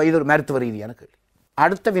 அப்போ இது ஒரு மருத்துவ ரீதியான கேள்வி.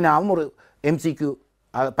 அடுத்த வினாவும் ஒரு MCQ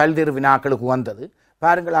பல்வேறு வினாக்களுக்கு வந்தது.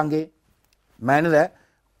 பாருங்கள், அங்கே மனித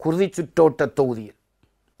குருதி சுற்றோட்ட தொகுதியில்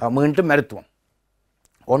மீண்டும் மருத்துவம்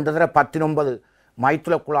 1/19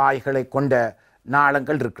 மைத்துள குழாய்களை கொண்ட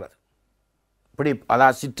நாளங்கள் இருக்கிறது. இப்படி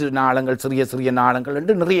அதாவது சிற்று நாளங்கள், சிறிய சிறிய நாளங்கள்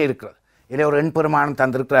என்று நிறைய இருக்கிறது. இதில் ஒரு எண் பெருமானம்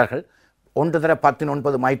தந்திருக்கிறார்கள்.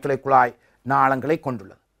 1/19 மைத்துளை குழாய் நாளங்களை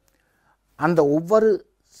கொண்டுள்ளது. அந்த ஒவ்வொரு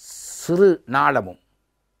சிறு நாளமும்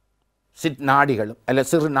நாடிகளும் அல்ல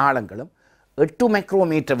சிறு நாளங்களும் 8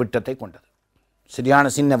 மைக்ரோமீட்டர் விட்டத்தை கொண்டது. சரியான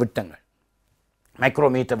சின்ன விட்டங்கள்.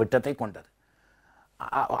 மைக்ரோமீட்டர் விட்டத்தை கொண்டது.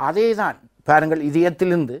 அதே தான் பாருங்கள்,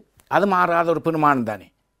 இதயத்திலிருந்து அது மாறாத ஒரு பெருமானம் தானே,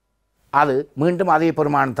 அது மீண்டும் அதே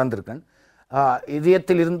பெருமானம் தந்திருக்கேன்.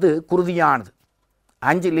 இதயத்திலிருந்து குருதியானது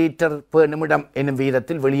 5 லிட்டர் பெர் நிமிடம் என்னும்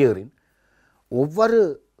வீதத்தில் வெளியேறின் ஒவ்வொரு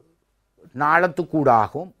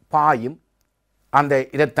நாளத்துக்கூடாகவும் பாயும் அந்த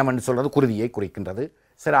இரத்தம் என்று சொல்வது குருதியை குறிக்கின்றது.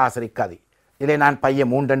 சராசரி கதை இதிலே நான்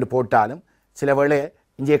பையன் 3 போட்டாலும் சில வேளை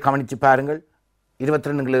இங்கே கவனித்து பாருங்கள்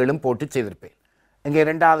 22 போட்டு செய்திருப்பேன். இங்கே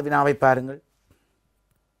 2வது வினாவை பாருங்கள்.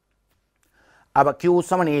 அப்போ Q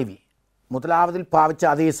 = AV முதலாவதில் பாவிச்ச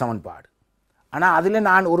அதே சமன்பாடு, ஆனால் அதில்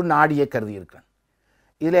நான் ஒரு நாடியை கருதியிருக்கிறேன்.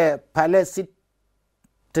 இதில் பல சிட்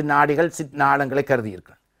நாடிகள் சிட் நாளங்களை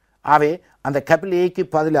கருதியிருக்கிறேன். ஆகவே அந்த கேபிட்டல் ஏக்கு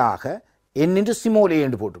பதிலாக என்னென்று சிமோலே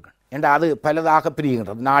என்று போட்டிருக்கேன். என்ற அது பலதாக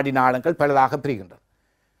பிரிகின்றது, நாடி நாளங்கள் பலதாக பிரிகின்றது.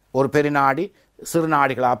 ஒரு பெருநாடி சிறு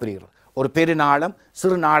நாடிகளாக பிரிகிறது, ஒரு பெருநாளம்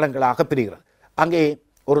சிறு நாளங்களாக பிரிகிறது. அங்கே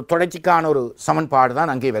ஒரு தொடர்ச்சிக்கான ஒரு சமன்பாடு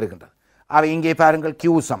தான் அங்கே வருகின்றது. அவை இங்கே பாருங்கள், Q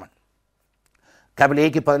சமன் கேபிட்டல்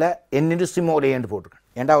ஏக்கு பதிலாக என்னென்று சிமோலே என்று போட்டிருக்கேன்.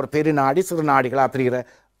 ஏண்டா ஒரு பெருநாடி சிறு நாடிகளாக பிரிகிற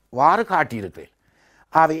வாறு காட்டியிருக்கிறேன்.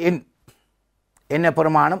 அவை என்ன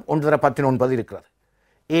பெருமானம் 1/19 இருக்கிறது.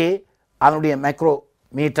 ஏ அதனுடைய மைக்ரோ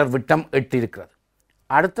மீட்டர் விட்டம் 8 இருக்கிறது.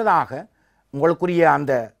 அடுத்ததாக உங்களுக்குரிய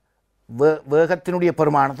அந்த வேகத்தினுடைய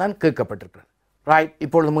பெருமானம் தான் கேட்கப்பட்டிருக்கிறது. ரைட்,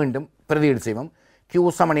 இப்பொழுது மீண்டும் பிரதியீடு செய்வோம். Q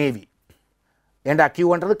 = AV ஏண்டா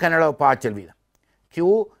Qன்றது கனளவு பாய்ச்சல் வீதம். Q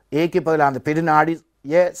ஏக்கு பதிலாக அந்த பெருநாடி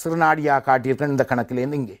சிறுநாடியாக காட்டியிருக்கேன். இந்த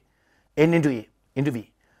கணக்கிலேருந்து இங்கே N × V.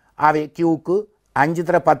 ஆகவே Qக்கு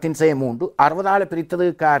 5/10⁻³ 60ஆல்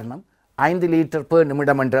பிரித்ததுக்கு காரணம் 5 லிட்டர் பெர்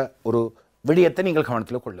நிமிடம் என்ற ஒரு விடயத்தை நீங்கள்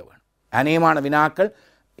கவனத்தில் கொள்ள வேண்டும். அநேகமான வினாக்கள்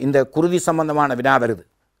இந்த குருதி சம்பந்தமான வினா வருது,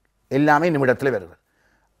 எல்லாமே நிமிடத்தில் வருது.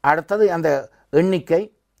 அடுத்தது அந்த எண்ணிக்கை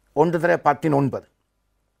 1/19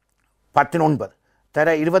 தர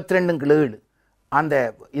 22/7 அந்த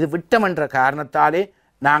இது விட்டம் என்ற காரணத்தாலே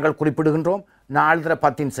நாங்கள் குறிப்பிடுகின்றோம்.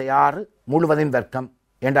 4/10⁶ முழுவதின் வர்க்கம்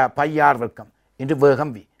என்ற πr வர்க்கம் என்று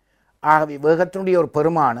வேகம் V. ஆகவே வேகத்தினுடைய ஒரு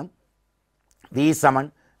பெருமானம் V =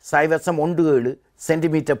 0.17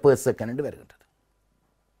 cm/s என்று வருகின்றது.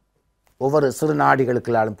 ஒவ்வொரு சிறு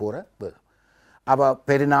நாடிகளுக்குள்ளாலும் போகிற வேகம். அப்போ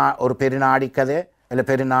ஒரு பெருநாடி கதை இல்லை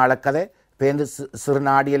பெருநாளக்கதை பேருந்து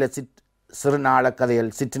சிறுநாடியில்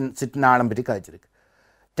சிறுநாளக்கதையில் சிற்றுநாளம் பற்றி கதைச்சிருக்கு.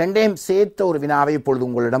 2யும் சேர்த்த ஒரு வினாவை இப்பொழுது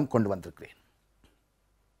உங்களிடம் கொண்டு வந்திருக்கிறேன்.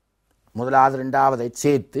 முதலாவது 2வதை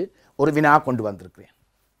சேர்த்து ஒரு வினா கொண்டு வந்திருக்கிறேன்.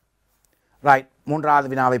 ரைட், 3வது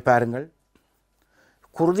வினாவை பாருங்கள்.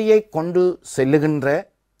 குருதியை கொண்டு செல்லுகின்ற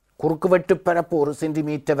குறுக்குவெட்டு பரப்பு 1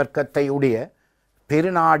 சென்டிமீட்டர் வர்க்கத்தை உடைய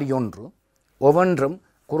பெருநாடி ஒவ்வொன்றும்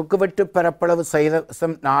குறுக்குவெட்டு பரப்பளவு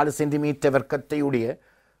 4 சென்டிமீட்டர் வர்க்கத்தை உடைய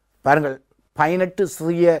பாருங்கள் 18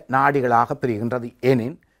 சிறிய நாடிகளாக பிரிகின்றது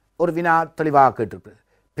எனின் ஒரு வினா தெளிவாக கேட்டிருக்கிறது.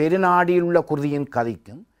 பெருநாடியில் உள்ள குருதியின்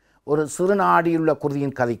கதைக்கும் ஒரு சிறு நாடியில் உள்ள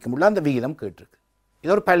குருதியின் கதைக்கும் உள்ள அந்த விகிதம் கேட்டிருக்கு.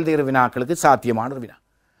 இது ஒரு பல்வேறு வினாக்களுக்கு சாத்தியமான ஒரு வினா.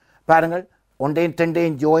 பாருங்கள், 1 2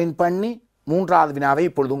 ஜாயின் பண்ணி 3வது வினாவை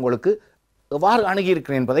இப்பொழுது உங்களுக்கு எவ்வாறு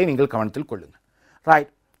அணுகியிருக்கிறேன் என்பதை நீங்கள் கவனத்தில் கொள்ளுங்கள்.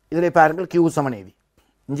 ரைட், இதில் பாருங்கள் Q = AV.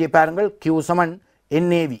 இங்கே பாருங்கள் Q =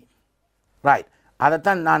 NAV. ரைட்,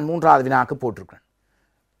 அதைத்தான் நான் 3வது வினாக்கு போட்டிருக்கிறேன்.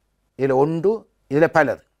 இதில் 1 இதில்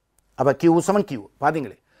பலது. அப்போ Q = Q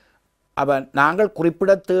பார்த்தீங்களே. அப்போ நாங்கள்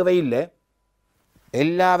குறிப்பிட தேவையில்லை,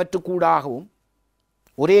 எல்லாவற்றுக்கூடாகவும்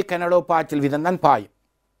ஒரே கனளவு பாய்ச்சல் வீதம் தான் பாயும்.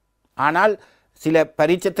 ஆனால் சில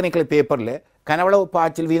பரீட்சை பேப்பரில் கனவளவு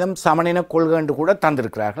பாய்ச்சல் வீதம் சமனின கொள்கை என்று கூட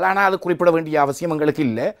தந்திருக்கிறார்கள். ஆனால் அது குறிப்பிட வேண்டிய அவசியம் எங்களுக்கு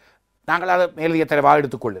இல்லை, நாங்கள் அதை மேலதிக தரவாக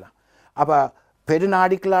எடுத்துக்கொள்ளலாம். அப்போ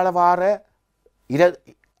பெருநாடிகளால் வார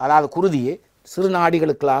அதாவது குருதியே சிறு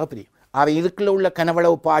நாடிகளுக்களாக பிரியும். அவை இதுக்குள்ள உள்ள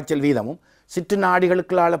கனவளவு பாய்ச்சல் வீதமும் சிற்று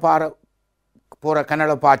நாடிகளுக்களால் போகிற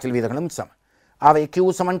கனவளவு பாய்ச்சல் வீதங்களும் சமம். அவை Q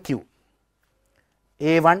 = Q,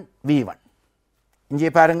 A1 V1. இங்கே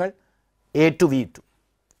பாருங்கள் A2 V2.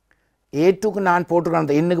 A2க்கு நான் போட்டிருக்கேன்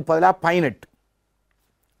அந்த எண்ணுக்கு பதிலாக 18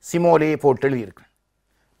 சிமோலே போட்டு எழுதியிருக்கிறேன்.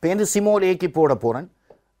 இப்போ இந்த சிமோலேக்கு போட போகிறேன்.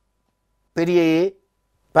 பெரிய ஏ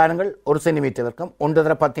பாருங்கள் 1 சென்டிமீட்டர் வர்க்கம்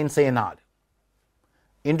 1/10⁴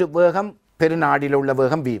 இன்று வேகம் பெருநாடியில் உள்ள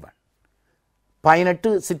வேகம் V1.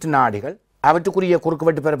 18 சிற்று நாடிகள் அவற்றுக்குரிய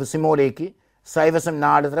குறுக்குவெட்டு பரப்பு சிமோலேக்கு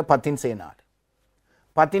 0.4/10⁴.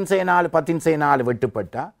 10⁴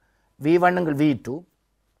 வெட்டுப்பட்டால் V1 V2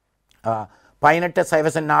 18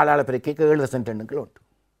 0.4 பெருக்கி 7% உண்டு.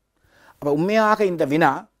 அப்போ உண்மையாக இந்த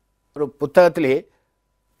வினா ஒரு புத்தகத்திலே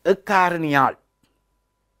எக்காரணியால்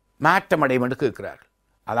மாற்றமடையும் என்று கேட்கிறார்கள்.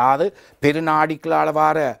 அதாவது பெருநாடிகளால்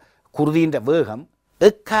வார குருதியின் வேகம்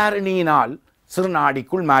எக்காரணியினால்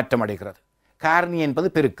சிறுநாடிக்குள் மாற்றமடைகிறது. காரணி என்பது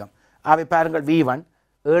பெருக்கம். அவை பாருங்கள் V1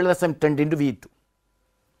 7.2 × V2.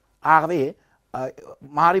 ஆகவே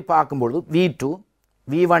மாறி பார்க்கும்பொழுது V2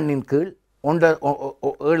 V1 கீழ்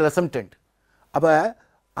 7.2. அப்போ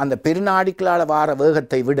அந்த பெருநாடிக்களால் வார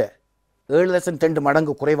வேகத்தை விட 7.2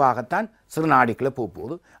 மடங்கு குறைவாகத்தான் சிறுநாடிக்களை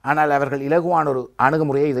போகுது. ஆனால் அவர்கள் இலகுவான ஒரு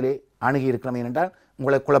அணுகுமுறையை இதிலே அணுகி இருக்கிறோம். ஏனென்றால்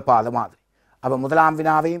உங்களை குழப்பாத மாதிரி. அப்போ முதலாம்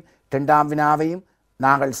வினாவையும் 2ஆம் வினாவையும்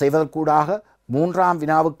நாங்கள் செய்வதற்கூடாக 3ஆம்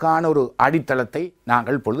வினாவுக்கான ஒரு அடித்தளத்தை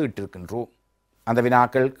நாங்கள் பொழுது இட்டிருக்கின்றோம். அந்த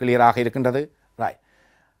வினாக்கள் கிளியராக இருக்கின்றது. ரைட்.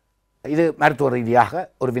 இது மருத்துவ ரீதியாக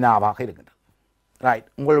ஒரு வினாவாக இருக்கின்றது. ரைட்.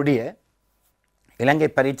 உங்களுடைய இலங்கை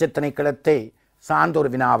பரீட்சை திணைக்களத்தை சார்ந்த ஒரு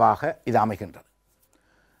வினாவாக இது அமைகின்றது.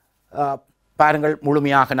 பாருங்கள்,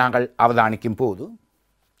 முழுமையாக நாங்கள் அவதானிக்கும் போது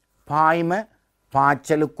பாய்ம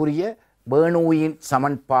பாய்ச்சலுக்குரிய பெர்னூயின்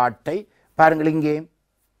சமன்பாட்டை பாருங்கள். இங்கே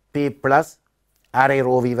பி ப்ளஸ் அரை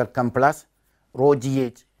ரோவி வர்க்கம் ப்ளஸ்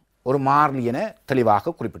ரோஜிஏச் ஒரு மாறிலி என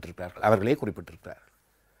தெளிவாக குறிப்பிட்டிருக்கிறார்கள். அவர்களே குறிப்பிட்டிருக்கிறார்கள்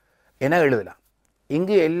என எழுதலாம்.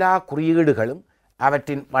 இங்கு எல்லா குறியீடுகளும்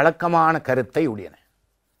அவற்றின் வழக்கமான கருத்தை உடையன.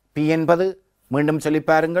 பி என்பது மீண்டும் சொல்லி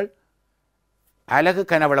பாருங்கள், அலகு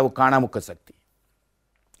கனவளவுக்கான அமுக்க சக்தி.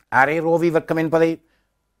 அரை ரோவி வர்க்கம் என்பதை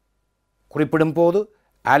குறிப்பிடும் போது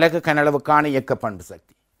அலகு கனளவுக்கான இயக்க பண்பு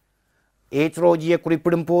சக்தி. ஏச் ரோஜியை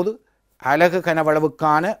குறிப்பிடும் போது அலகு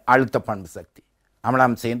கனவளவுக்கான அழுத்த பண்பு சக்தி.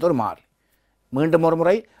 அமலம் சேர்ந்த ஒரு மாறி. மீண்டும் ஒரு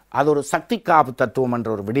முறை அது ஒரு சக்தி காப்பு தத்துவம் என்ற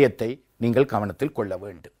ஒரு விடயத்தை நீங்கள் கவனத்தில் கொள்ள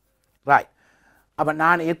வேண்டும். ராய். அப்போ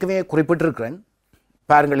நான் ஏற்கனவே குறிப்பிட்டிருக்கிறேன்.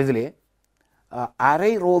 பாருங்கள், இதிலே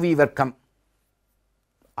அரை ரோவி வர்க்கம்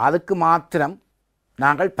அதுக்கு மாத்திரம்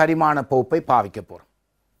நாங்கள் பரிமாண பகுப்பை பாவிக்க போகிறோம்.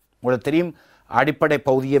 உங்களுக்கு தெரியும், அடிப்படை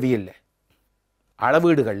பௌதியவியல்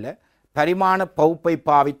அளவீடுகளில் பரிமாண பகுப்பை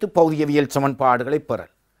பாவித்து பௌதியவியல் சமன்பாடுகளை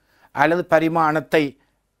பெறல் அல்லது பரிமாணத்தை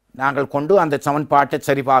நாங்கள் கொண்டு அந்த சமன்பாட்டை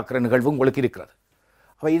சரிபார்க்கிற நிகழ்வு உங்களுக்கு இருக்கிறது.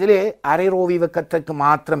 அப்போ இதிலே அரை ரோவி வர்க்கத்திற்கு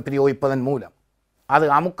மாத்திரம் பிரயோகிப்பதன் மூலம் அது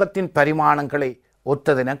அமுக்கத்தின் பரிமாணங்களை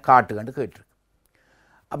ஒத்ததென காட்டுகண்டு கேட்டிருக்கு.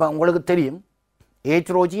 அப்போ உங்களுக்கு தெரியும்,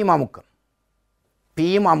 ஏச் ரோஜியும் அமுக்கம்,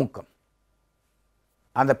 பியும் அமுக்கம்.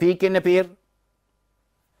 அந்த பிக்கு என்ன பெயர்?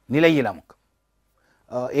 நிலையில் அமுக்கம்.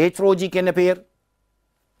 ஏச் ரோஜிக்கு என்ன பெயர்?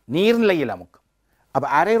 நீர்நிலையில் அமுக்கம். அப்போ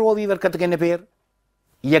அரை ரோவி வர்க்கத்துக்கு என்ன பெயர்?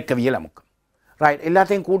 இயக்கவியல் அமுக்கம். ரைட்.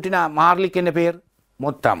 எல்லாத்தையும் கூட்டினா மாறிலிக்கு என்ன பெயர்?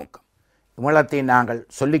 மொத்த அமுக்கம். இவ்வளத்தையும் நாங்கள்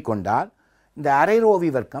சொல்லிக்கொண்டால் இந்த அரை ரோவி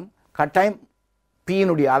வர்க்கம் கட்டாயம்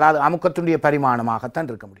பியினுடைய, அதாவது அமுக்கத்தினுடைய பரிமாணமாகத்தான்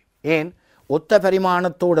இருக்க முடியும். ஏன்? ஒத்த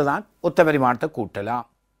பரிமாணத்தோடு தான் ஒத்த பரிமாணத்தை கூட்டலாம்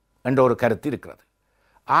என்ற ஒரு கருத்து இருக்கிறது.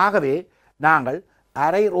 ஆகவே நாங்கள்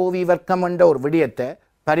அரை ரோவி வர்க்கம் என்ற ஒரு விடயத்தை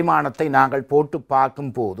பரிமாணத்தை நாங்கள் போட்டு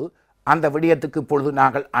பார்க்கும் போது அந்த விடயத்துக்கு இப்பொழுது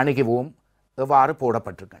நாங்கள் அணுகுவோம் எவ்வாறு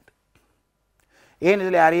போடப்பட்டிருக்கின்ற. ஏன்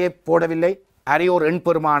இதில் அறையை போடவில்லை? அரை ஒரு எண்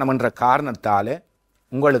பெருமானம் என்ற காரணத்தால்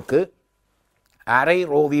உங்களுக்கு அரை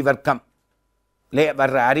ரோவி வர்க்கம்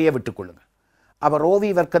வர்ற அறையை விட்டுக்கொள்ளுங்கள். அப்போ ரோவி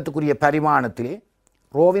வர்க்கத்துக்குரிய பரிமாணத்திலே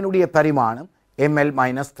ரோவினுடைய பரிமாணம்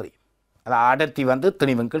ml-3, அது அடர்த்தி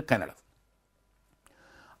திணிவங்கள் கனளவு.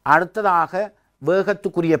 அடுத்ததாக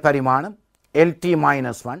வேகத்துக்குரிய பரிமாணம்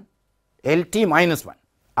LT-1, LT-1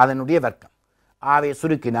 அதனுடைய வர்க்கம். ஆகவே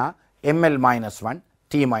சுருக்கினா ml-1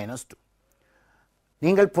 T-2.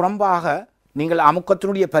 நீங்கள் புறம்பாக நீங்கள்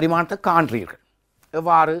அமுக்கத்தினுடைய பரிமாணத்தை காண்றீர்கள்.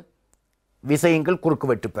 எவ்வாறு? விசையங்கள் குறுக்கு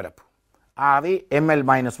வெட்டு பிறப்பு. ஆகவே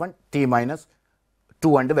ml-1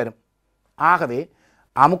 T-2 என்று வரும். ஆகவே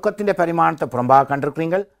அமுக்கத்தின் பரிமாணத்தை புறம்பாக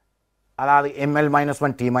கண்டிருக்கிறீர்கள். அதாவது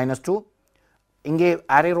ml-1 T-2. இங்கே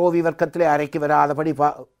அரை ரோவி வர்க்கத்திலே அரைக்கு வராதபடி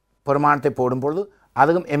பெருமானத்தை போடும்பொழுது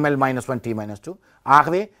அதுவும் ml-1 T-2.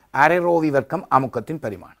 ஆகவே அரை ரோவி வர்க்கம் அமுக்கத்தின்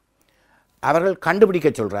பரிமாணம். அவர்கள் கண்டுபிடிக்க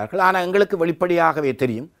சொல்கிறார்கள். ஆனால் எங்களுக்கு வெளிப்படையாகவே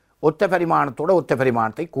தெரியும், ஒத்த பரிமாணத்தோடு ஒத்த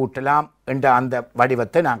பரிமாணத்தை கூட்டலாம் என்ற அந்த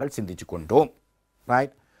வடிவத்தை நாங்கள் சிந்திச்சு கொண்டோம்.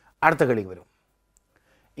 ரைட். அடுத்த கேள்வி வரும்.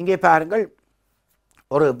 இங்கே பாருங்கள்,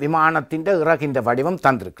 ஒரு விமானத்தின் இறகின்ற வடிவம்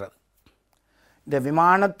தந்திருக்கிறது. இந்த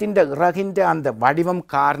விமானத்தின் இறகின்ற அந்த வடிவம்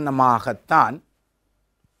காரணமாகத்தான்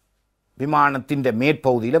விமானத்தின்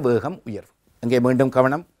மேற்பகுதியில் வேகம் உயர்வு. இங்கே மீண்டும்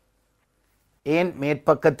கவனம். ஏன்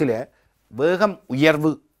மேற்பக்கத்தில் வேகம்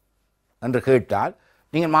உயர்வு என்று கேட்டால்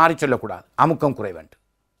நீங்கள் மாறி சொல்லக்கூடாது, அமுக்கம் குறைவென்று.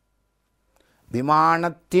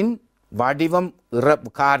 விமானத்தின் வடிவம்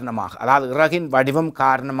காரணமாக, அதாவது இறகின் வடிவம்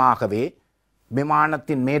காரணமாகவே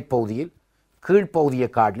விமானத்தின் மேற்பகுதியில் கீழ்ப்பகுதியை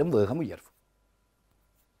காட்டிலும் வேகம் உயர்வு.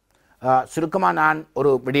 சுருக்கமாக நான்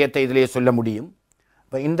ஒரு விடயத்தை இதிலே சொல்ல முடியும்.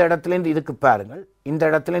 இப்போ இந்த இடத்துலேருந்து இதுக்கு பாருங்கள், இந்த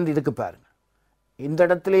இடத்துலேருந்து இதுக்கு பாருங்கள். இந்த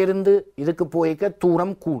இடத்துலேருந்து இதுக்கு போய்க்க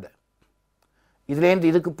தூரம் கூட, இதுலேருந்து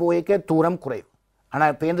இதுக்கு போய்க்க தூரம் குறைவு.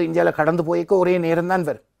 ஆனால் இப்போ இந்தியாவில் கடந்து போய்க்க ஒரே நேரம் தான்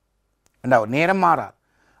வரும், ரெண்டாவது நேரம் மாறாது.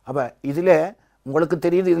 அப்போ இதில் உங்களுக்கு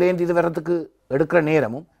தெரியுது, இதுலேருந்து இது வர்றதுக்கு எடுக்கிற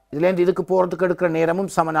நேரமும் இதுலேருந்து இதுக்கு போகிறதுக்கு எடுக்கிற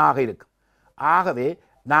நேரமும் சமனாக இருக்கும். ஆகவே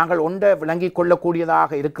நாங்கள் ஒன்றை விளங்கி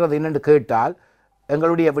கொள்ளக்கூடியதாக இருக்கிறது என்னென்று கேட்டால்,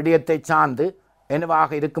 எங்களுடைய விடயத்தை சார்ந்து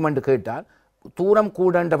என்னவாக இருக்கும் என்று கேட்டால், தூரம்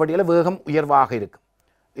கூடன்றபடியில் வேகம் உயர்வாக இருக்கும்.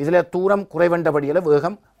 இதில் தூரம் குறைவண்டபடியில்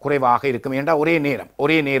வேகம் குறைவாக இருக்கும். ஏண்டா ஒரே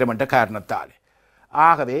நேரம் என்ற காரணத்தால்.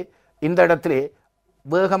 ஆகவே இந்த இடத்திலே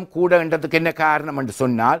வேகம் கூட என்றதுக்கு என்ன காரணம் என்று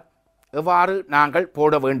சொன்னால், எவ்வாறு நாங்கள்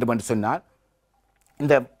போட வேண்டும் என்று சொன்னால்,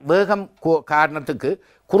 இந்த வேகம் காரணத்துக்கு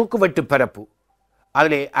குறுக்குவெட்டு பரப்பு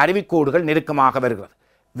அதிலே அருவிக்கோடுகள் நெருக்கமாக வருகிறது.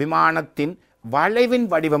 விமானத்தின் வளைவின்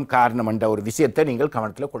வடிவம் காரணம் என்ற ஒரு விஷயத்தை நீங்கள்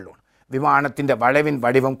கவனத்தில் கொள்ளணும். விமானத்தின் வளைவின்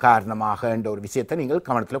வடிவம் காரணமாக என்ற ஒரு விஷயத்தை நீங்கள்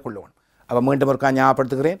கவனத்தில் கொள்ளணும். அப்போ மீண்டும் ஒருக்கா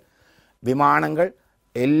ஞாபகப்படுத்துகிறேன். விமானங்கள்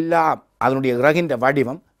எல்லாம் அதனுடைய இறகின்ற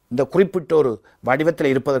வடிவம் இந்த குறிப்பிட்ட ஒரு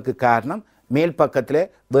வடிவத்தில் இருப்பதற்கு காரணம் மேல் பக்கத்தில்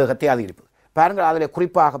வேகத்தை அதிகரிப்பு. பாருங்கள், அதில்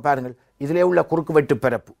குறிப்பாக பாருங்கள், இதிலே உள்ள குறுக்குவெட்டு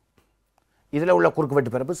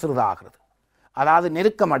பரப்பு சிறிதாகிறது. அதாவது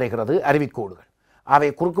நெருக்கமடைகிறது அருவிக்கோடுகள். அவை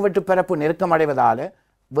குறுக்குவெட்டு பரப்பு நெருக்கமடைவதால்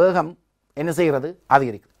வேகம் என்ன செய்கிறது?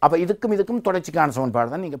 அதிகரிக்கும். அப்போ இதுக்கும் தொடர்ச்சிக்கான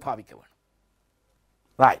சமன்பாடு தான் நீங்கள் பாவிக்க வேணும்.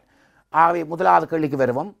 ரைட். ஆகவே முதலாவது கேள்விக்கு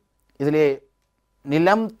வருவோம். இதிலே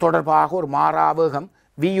நிலம் தொடர்பாக ஒரு மாறா வேகம்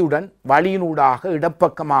வியுடன் வழியினூடாக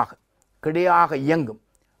இடப்பக்கமாக கிடையாக இயங்கும்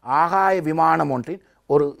ஆகாய விமானம் ஒன்றின்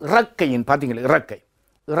ஒரு இறக்கையின் பார்த்தீங்களா,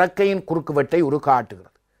 இறக்கையின் குறுக்குவெட்டை ஒரு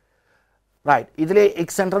காட்டுகிறது. ரைட். இதிலே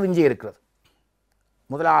எக்ஸ் என்றது இங்கே இருக்கிறது.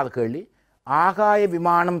 முதலாவது கேள்வி, ஆகாய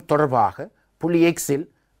விமானம் தொடர்பாக புள்ளி எக்ஸில்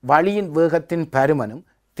வழியின் வேகத்தின் பருமனும்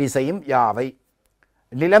திசையும் யாவை?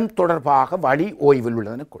 நிலம் தொடர்பாக வழி ஓய்வில்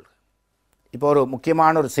உள்ளதுன்னு கொள்க. இப்போ ஒரு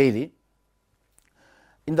முக்கியமான ஒரு செய்தி,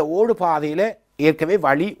 இந்த ஓடு பாதையில் ஏற்கனவே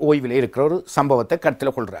வழி ஓய்வில் இருக்கிற ஒரு சம்பவத்தை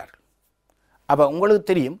கருத்தில் கொள்கிறார்கள். அப்போ உங்களுக்கு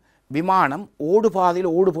தெரியும், விமானம் ஓடு பாதையில்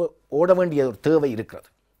ஓட வேண்டிய ஒரு தேவை இருக்கிறது.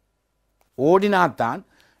 ஓடினாத்தான்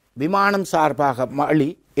விமானம் சார்பாக வழி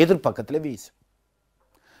எதிர்பக்கத்தில் வீசும்.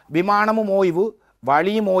 விமானமும் ஓய்வு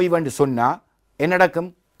வழியும் ஓய்வு என்று சொன்னால் என்ன நடக்கும்?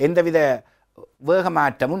 எந்தவித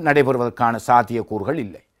வேகமாற்றமும் நடைபெறுவதற்கான சாத்தியக்கூறுகள்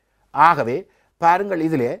இல்லை. ஆகவே பாருங்கள்,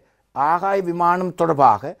 இதிலே ஆகாய விமானம்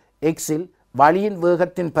தொடர்பாக எக்ஸில் வழியின்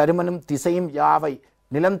வேகத்தின் பருமனும் திசையும் யாவை?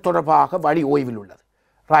 நிலம் தொடர்பாக வழி ஓய்வில் உள்ளது.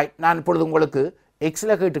 ரைட். நான் இப்பொழுது உங்களுக்கு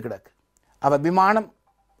எக்ஸில் கேட்டு கிடக்கு. அவ விமானம்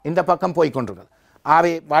இந்த பக்கம் போய்கொண்டிருக்கிறது.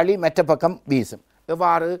 ஆகவே வழி மற்ற பக்கம் வீசும்.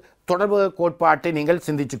 எவ்வாறு? தொடர்பு கோட்பாட்டை நீங்கள்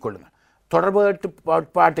சிந்திச்சு கொள்ளுங்கள். தொடர்பு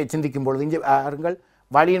கோட்பாட்டை சிந்திக்கும் பொழுது இங்கே பாருங்கள்,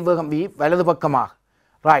 வழியின் வேகம் வி வலது பக்கமாக.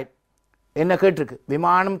 ரைட். என்ன கேட்டிருக்கு?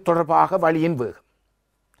 விமானம் தொடர்பாக வழியின் வேகம்.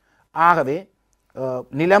 ஆகவே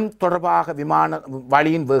நிலம் தொடர்பாக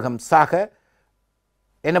வழியின் வேகம் சக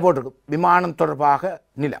என்ன போட்டிருக்கு? விமானம் தொடர்பாக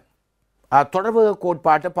நிலம். தொடர்பு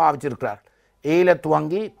கோட்பாட்டை பாவிச்சிருக்கிறார். ஏல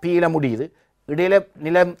துவங்கி பீல முடியுது, இடையில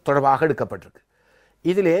நிலம் தொடர்பாக எடுக்கப்பட்டிருக்கு.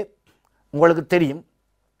 இதிலே உங்களுக்கு தெரியும்,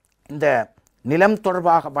 இந்த நிலம்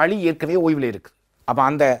தொடர்பாக வழி ஏற்கனவே ஓய்வில் இருக்குது. அப்போ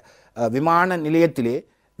அந்த விமான நிலையத்திலே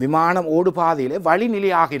விமானம் ஓடு பாதையிலே வழி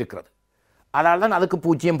நிலையாக இருக்கிறது. அதனால தான் அதுக்கு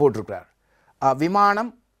பூஜ்ஜியம் போட்டிருக்கிறார்.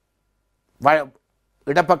 விமானம்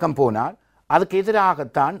இடப்பக்கம் போனால் அதுக்கு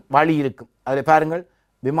எதிராகத்தான் வழி இருக்கும். அதில் பாருங்கள்,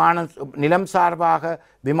 விமானம் நிலம் சார்பாக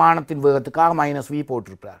விமானத்தின் வேகத்துக்காக -v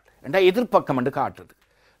போட்டிருக்கிறார் என்றால் எதிர்ப்பக்கம் என்று காட்டுறது.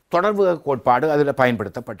 தொடர்பு கோட்பாடு அதில்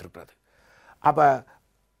பயன்படுத்தப்பட்டிருக்கிறது. அப்போ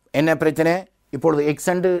என்ன பிரச்சனை? இப்பொழுது எக்ஸ்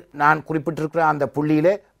என்று நான் குறிப்பிட்டிருக்கிற அந்த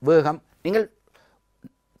புள்ளியிலே வேகம் நீங்கள்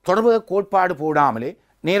தொடர்பு கோட்பாடு போடாமலே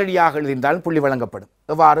நேரடியாக எழுதியிருந்தாலும் புள்ளி வழங்கப்படும்.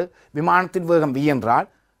 எவ்வாறு? விமானத்தின் வேகம் v என்றால்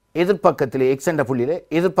எதிர்ப்பக்கத்திலே எக்ஸ் என்ற புள்ளியிலே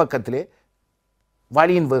எதிர்ப்பக்கத்திலே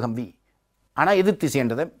வழியின் வேகம் v, ஆனால் எதிர் திசை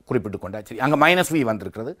என்றதை குறிப்பிட்டு கொண்டா சரி. அங்கே -v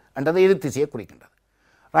வந்திருக்கிறது என்றதை எதிர் திசையை குறிக்கின்றது.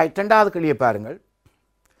 ரைட். ரெண்டாவது கேள்வியை பாருங்கள்.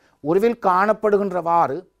 உருவில்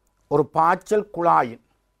காணப்படுகின்றவாறு ஒரு பாய்ச்சல் குழாயின்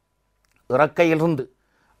இறக்கையிலிருந்து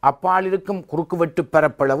அப்பால் இருக்கும் குறுக்குவெட்டு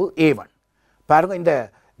பரப்பளவு A1. பாருங்கள், இந்த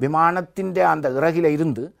விமானத்தின் அந்த இறகில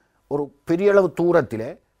இருந்து ஒரு பெரிய அளவு தூரத்தில்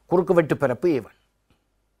குறுக்குவெட்டு பரப்பு A1.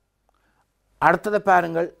 அடுத்ததை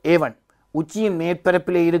பாருங்கள், A1 உச்சியின்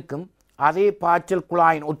மேற்பரப்பிலே இருக்கும் அதே பாய்ச்சல்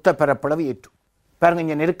குழாயின் ஒத்த பரப்பளவு A2. பாருங்கள்,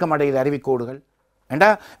 இங்கே நெருக்கமடைகிற அருவிக்கோடுகள் ஏண்டா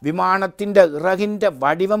விமானத்தின் இறகின்ற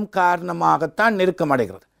வடிவம் காரணமாகத்தான்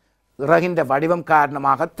நெருக்கமடைகிறது. இறகின்ற வடிவம்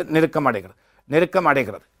காரணமாக நெருக்கமடைகிறது.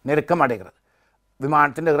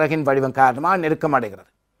 விமானத்தின் இறகின் வடிவம் காரணமாக நெருக்கமடைகிறது.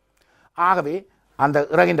 ஆகவே அந்த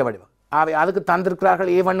இறகின்ற வடிவம் அதுக்கு தந்திருக்கிறார்கள்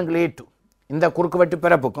A1 A2. இந்த குறுக்குவெட்டு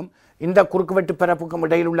பிறப்புக்கும் இந்த குறுக்குவெட்டு பிறப்புக்கும்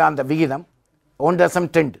இடையில் உள்ள அந்த விகிதம்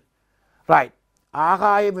 1.2. ரைட்.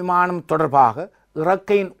 ஆகாய விமானம் தொடர்பாக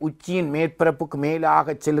இறக்கையின் உச்சியின் மேற்பரப்புக்கு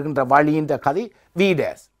மேலாக செல்கின்ற வழியின் கதி V'.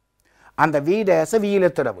 அந்த V' வீல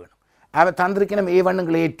தொட வேணும். அவ தந்திருக்கணும்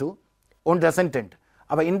A1 A2 1.2.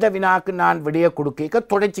 அப்போ இந்த வினாக்கு நான் விடைய கொடுக்க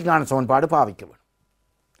தொடர்ச்சிக்கான சமன்பாடு பாவிக்க வேணும்.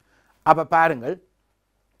 அப்போ பாருங்கள்,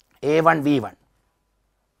 A1 V1,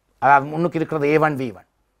 அதாவது முன்னுக்கு இருக்கிறது A1 V1,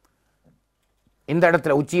 இந்த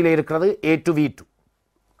இடத்துல உச்சியில் இருக்கிறது A2 V2.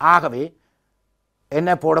 ஆகவே என்ன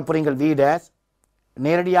போட போறீங்கள்? V'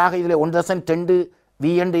 நேரடியாக இதில் 1.2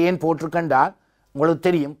 வி என்று ஏன் போட்டிருக்கண்டால் உங்களுக்கு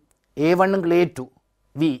தெரியும் A1ங்கள் A2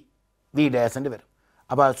 வி டேஸ் என்று வரும்.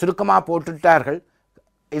 அப்போ சுருக்கமாக போட்டுட்டார்கள்.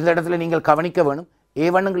 இந்த இடத்துல நீங்கள் கவனிக்க வேணும்.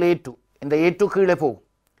 A1ங்கள் A2 இந்த A2 கீழே போகும்.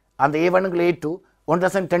 அந்த A1ங்கள் A2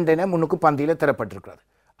 1% என முன்னுக்கு பந்தியில் தரப்பட்டிருக்கிறது.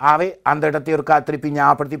 ஆகவே அந்த இடத்தை ஒரு திருப்பி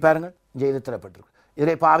ஞாபகப்படுத்தி பாருங்கள். இங்கே இது தரப்பட்டிருக்கு.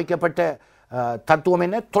 இதில் பாவிக்கப்பட்ட தத்துவம்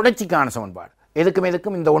என்ன? தொடர்ச்சிக்கான சமன்பாடு.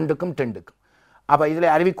 எதுக்கும் இந்த 1க்கும் 2க்கும். அப்போ இதில்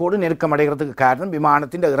அறிவிக்கோடு நெருக்கம் அடைகிறதுக்கு காரணம்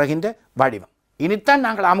விமானத்தின் இறகின்ற வடிவம். இனித்தான்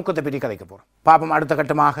நாங்கள் அமுக்கத்தை பற்றி கதைக்க போகிறோம். பாப்பம் அடுத்த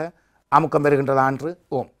கட்டமாக அமுக்கம் வருகின்றதான்று.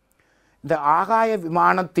 ஓம். இந்த ஆகாய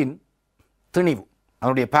விமானத்தின் திணிவு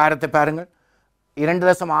அதனுடைய பாரத்தை பாருங்கள்.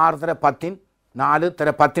 2.6 × 10⁴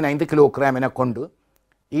 × 15 கிலோகிராம் என கொண்டு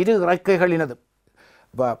இரு இறக்கைகளினது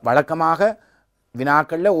வழக்கமாக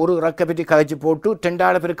வினாக்களில் ஒரு இறக்கை பற்றி கதைச்சு போட்டு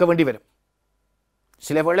 2ஆல் பெருக்க வேண்டி வரும்.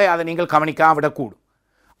 சில வேளை அதை நீங்கள் கவனிக்காவிடக்கூடும்.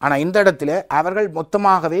 ஆனால் இந்த இடத்துல அவர்கள்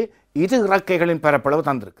மொத்தமாகவே இரு இறக்கைகளின் பரப்பளவு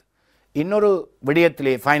தந்திருக்கு. இன்னொரு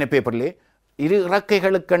விடயத்திலே ஃபைனல் பேப்பரிலே இரு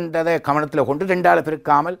இறக்கைகளுக்கண்டதை கவனத்தில் கொண்டு 2ஆல்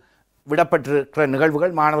பெருக்காமல் விடப்பட்டிருக்கிற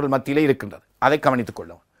நிகழ்வுகள் மாணவர்கள் மத்தியிலே இருக்கின்றது. அதை கவனித்துக்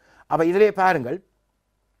கொள்ளவும். அப்போ இதிலே பாருங்கள்,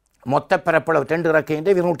 மொத்த பரப்பளவு 2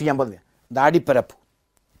 இறக்கைன்ற 250 இந்த அடிப்பரப்பு.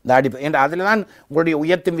 இந்த என்ற அதில் தான் உங்களுடைய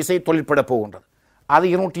உயர்த்தும் விசை தொழிற்பட போகின்றது. அது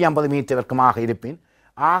 250 மீட்டருக்குமாக இருப்பின்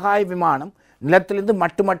ஆகாய விமானம் நிலத்திலிருந்து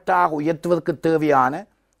மட்டுமட்டாக உயர்த்துவதற்கு தேவையான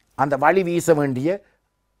அந்த வழி வீச வேண்டிய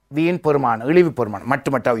வீண் பெருமானம், இழிவு பெருமானம்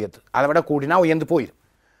மட்டுமட்டாக உயர்த்து. அதை விட கூடினா உயர்ந்து போயிடும்.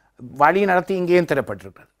 வழி நடத்தி இங்கேயும்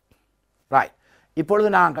தரப்பட்டிருக்கிறது. ராய். இப்பொழுது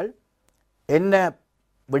நாங்கள் என்ன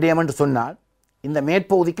விடயம் என்று சொன்னால், இந்த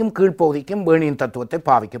மேற்பகுதிக்கும் கீழ்ப்பகுதிக்கும் பேர்னியின் தத்துவத்தை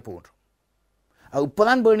பாவிக்க போகிறோம்.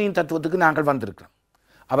 இப்போதான் பேர்னியின் தத்துவத்துக்கு நாங்கள் வந்திருக்கிறோம்.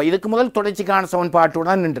 அப்போ இதுக்கு முதல் தொடர்ச்சிக்கான சமன்பாட்டோடு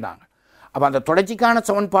தான் நின்று நாங்கள். அப்போ அந்த தொடர்ச்சிக்கான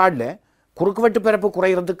சமன்பாடில் குறுக்குவெட்டு பரப்பு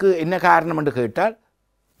குறைகிறதுக்கு என்ன காரணம் என்று கேட்டால்,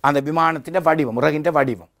 அந்த விமானத்தின் வடிவம், உறகின்ற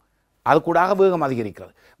வடிவம், அது கூடாக வேகம்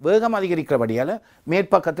அதிகரிக்கிறது. வேகம் அதிகரிக்கிறபடியால்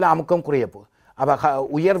மேற்பக்கத்தில் அமுக்கம் குறைய போகுது. அப்போ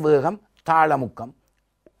உயர் வேகம் தாழ் அமுக்கம்,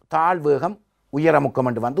 தாழ் வேகம் உயர் அமுக்கம்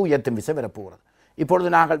என்று வந்து உயர்த்தும் விசை வரப்போகிறது. இப்பொழுது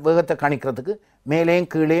நாங்கள் வேகத்தை கணிக்கிறதுக்கு மேலேயும்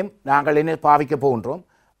கீழேயும் நாங்கள் என்ன பாவிக்க போகின்றோம்?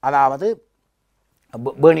 அதாவது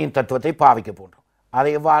பேர்னியின் தத்துவத்தை பாவிக்க போகின்றோம். அதை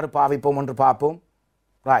எவ்வாறு பாவிப்போம் என்று பார்ப்போம்.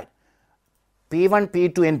 ராய். P1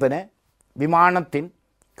 P2 என்பன விமானத்தின்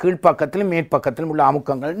கீழ்ப்பக்கத்திலும் மேற்பக்கத்திலும் உள்ள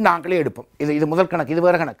அமுக்கங்கள் நாங்களே எடுப்போம். இது முதல் கணக்கு, இது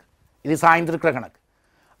வேறு கணக்கு, இது சாய்ந்திருக்கிற கணக்கு.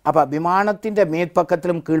 அப்போ விமானத்தின்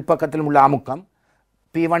மேற்பக்கத்திலும் கீழ்ப்பக்கத்திலும் உள்ள அமுக்கம்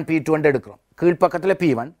P1 P2 என்று எடுக்கிறோம். கீழ்ப்பக்கத்தில்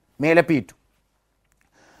P1, மேலே P2.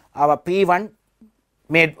 அவ P1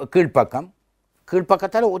 கீழ்ப்பக்கம்,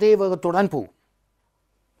 கீழ்ப்பக்கத்தால் ஒரே வேகத்துடன் போகும்.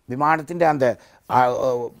 விமானத்தின் அந்த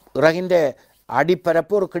இறகின்ற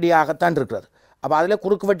அடிப்பரப்பு ஒரு கிடியாகத்தான் இருக்கிறது. அப்போ அதில்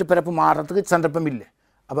குறுக்குவெட்டு பிறப்பு மாறுறதுக்கு சந்தர்ப்பம் இல்லை.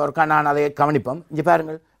 அப்போ ஒருக்கா நான் அதை கவனிப்போம். இங்கே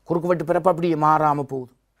பாருங்கள், குறுக்குவெட்டு பிறப்பு அப்படியே மாறாமல்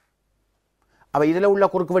போகுது. அப்போ இதில் உள்ள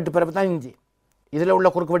குறுக்குவெட்டு பிறப்பு தான் இங்கே, இதில் உள்ள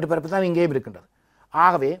குறுக்குவெட்டு பிறப்பு தான் இங்கேயும் இருக்கின்றது.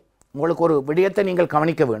 ஆகவே உங்களுக்கு ஒரு விடயத்தை நீங்கள்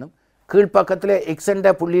கவனிக்க வேணும். கீழ்ப்பக்கத்தில் எக்ஸ்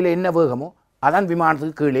என்ற புள்ளியில் என்ன வேகமோ அதான்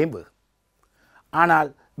விமானத்துக்கு கீழேயும் வேகம். ஆனால்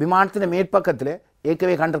விமானத்தின் மேற்பக்கத்தில்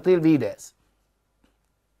ஏற்கனவே கண்டத்தில் வி டேஸ்.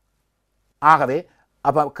 ஆகவே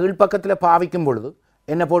அப்போ கீழ்ப்பக்கத்தில் பாவிக்கும் பொழுது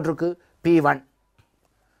என்ன போட்டிருக்கு? P1.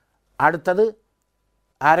 அடுத்தது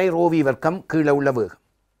அரை ரோவி வர்க்கம் கீழே உள்ள வேகம்.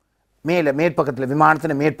 மேற்பக்கத்தில்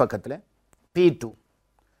விமானத்தின் மேற்பக்கத்தில் P2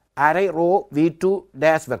 அரை ரோ V2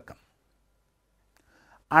 டேஸ் வர்க்கம்.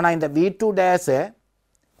 ஆனால் இந்த V2 டேஸை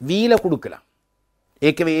வியில் கொடுக்கலாம்.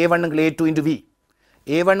 ஏற்கனவே A1ங்கள் A2 × V,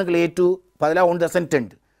 A1ங்கள் A2 பதிலாக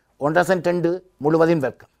 1/2 முழுவதின்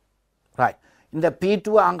வர்க்கம். ராய். இந்த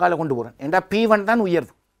P2 அங்கால கொண்டு போகிறேன். ஏண்டா P1 தான்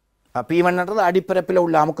உயர்வு. P1ன்றது அடிப்பரப்பில்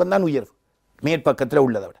உள்ள அமுக்கம் தான் உயர்வு மேற்பக்கத்தில்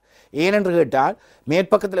உள்ளதை விட. ஏனென்று கேட்டால்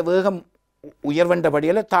மேற்பக்கத்தில் வேகம்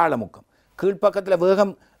உயர்வென்றபடியால் தாளமுக்கம், கீழ்ப்பக்கத்தில்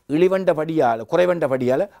வேகம் இழிவென்றபடியால்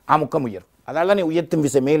குறைவென்றபடியால் அமுக்கம் உயர்வு. அதனால தான் உயர்த்தும்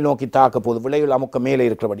விசை மேல் நோக்கி தாக்க போகுது, விளைவில் அமுக்கம் மேலே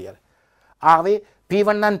இருக்கிறபடியால். ஆகவே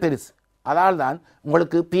P1 தான் பெருசு. அதால் தான்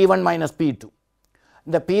உங்களுக்கு P1 - P2.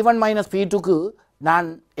 இந்த P1 - P2க்கு நான்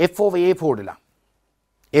F/A போடலாம்,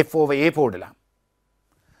 F/A போடலாம்.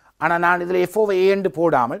 ஆனால் நான் இதில் F/A என்று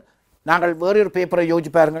போடாமல் நாங்கள் வேறொரு பேப்பரை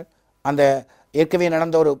யோசிச்சு பாருங்கள். அந்த ஏற்கனவே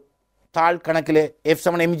நடந்த ஒரு தாள் கணக்கில்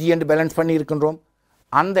F7 mg என்று பேலன்ஸ் பண்ணி இருக்கின்றோம்.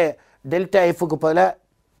 அந்த டெல்டா எஃப்க்கு பதிலாக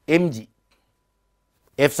mg,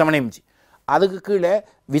 F7 mg, அதுக்கு கீழே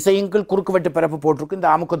விசையின் கீழ் குறுக்குவெட்டு பரப்பு போட்டிருக்கு. இந்த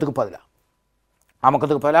அமுக்கத்துக்கு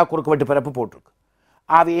பதிலாக குறுக்குவெட்டு பரப்பு போட்டிருக்கு.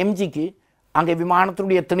 ஆகவே mgக்கு அங்கே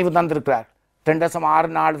விமானத்தினுடைய திணிவு தந்திருக்கிறார்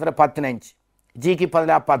 2.64 × 15, ஜிக்கு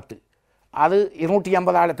பதிலாக 10. அது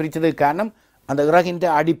 250 பிரித்ததுக்கு காரணம் அந்த இறகின்ற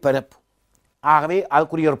அடிப்பரப்பு. ஆகவே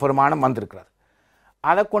அதுக்குரிய ஒரு பெருமானம் வந்திருக்கிறது.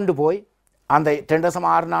 அதை கொண்டு போய் அந்த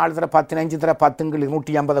 2.64 × 15 × 10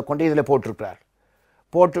 250 கொண்டு இதில் போட்டிருக்கிறார்.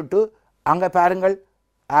 போட்டுட்டு அங்கே பாருங்கள்,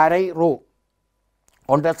 அரை ரோ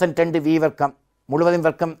 1/2 V வர்க்கம் முழுவதும்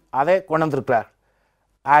வர்க்கம் அதை கொண்டு வந்திருக்கிறார்.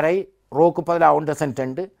 அரை ரோக்கு பதிலாக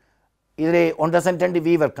 1/2 இதிலே 1/2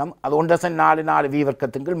 வி வர்க்கம், அது 1/4 வி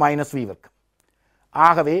வர்க்கத்துக்கு மைனஸ் வி வர்க்கம்.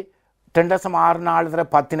 ஆகவே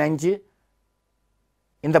 10.64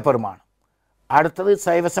 இந்த பெருமானம். அடுத்தது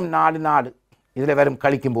 0.44 இதில் வரும்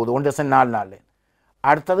கழிக்கும் போது 1/44.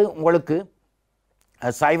 அடுத்தது உங்களுக்கு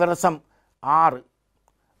 0.6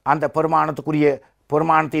 அந்த பெருமானத்துக்குரிய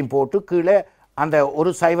பெருமானத்தையும் போட்டு கீழே அந்த ஒரு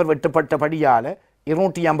 0 வெட்டுப்பட்டபடியால்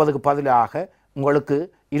 250க்கு பதிலாக உங்களுக்கு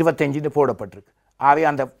 25 போடப்பட்டிருக்கு. ஆகவே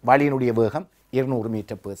அந்த வழியினுடைய வேகம் 200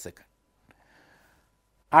 மீட்டர்/செகண்ட்.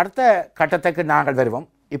 அடுத்த கட்டத்துக்கு நாங்கள் வருவோம்.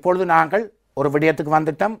 இப்பொழுது நாங்கள் ஒரு விடயத்துக்கு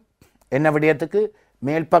வந்துட்டோம். என்ன விடயத்துக்கு?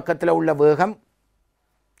 மேல் பக்கத்தில் உள்ள வேகம்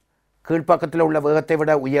கீழ்ப்பக்கத்தில் உள்ள வேகத்தை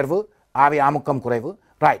விட உயர்வு, ஆகவே அமுக்கம் குறைவு.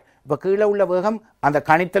 ரைட். இப்போ கீழே உள்ள வேகம் அந்த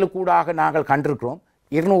கணித்தலுக்கூடாக நாங்கள் கண்டிருக்கிறோம்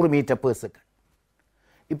 200 மீட்டர்/செகண்ட்.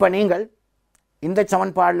 இப்போ நீங்கள் இந்த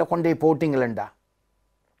சமன்பாடில் கொண்டே போட்டிங்களா,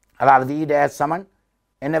 அதாவது வி டேஷ் சமன்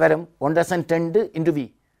என்ன வரும்? 1/10 × வி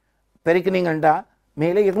பெருக்கினீங்கண்டா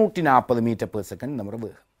மேலே 240 மீட்டர்/செகண்ட் இந்த முறை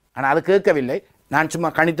வேகம். ஆனால் அது கேட்கவில்லை, நான் சும்மா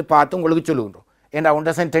கணித்து பார்த்து உங்களுக்கு சொல்லுகின்றோம். ஏன்னா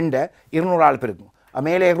 1/10 200 பெருக்கும்,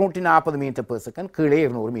 மேலே 240 மீட்டர்/செகண்ட், கீழே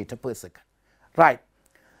 200 மீட்டர்/செகண்ட். ரைட்.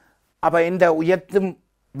 அப்போ இந்த உயர்த்தும்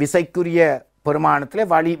விசைக்குரிய பெருமானத்தில்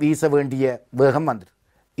வழி வீச வேண்டிய வேகம் வந்துடுது.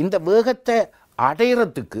 இந்த வேகத்தை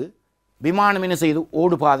அடையிறதுக்கு விமானம் என்ன செய்து?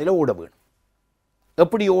 ஓடு பாதையில் ஓட வேணும்.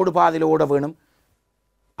 எப்படி ஓடு பாதையில் ஓட வேணும்?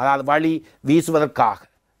 அதாவது வழி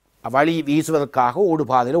வீசுவதற்காக ஓடு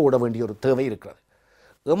பாதையில் ஓட வேண்டிய ஒரு தேவை இருக்கிறது.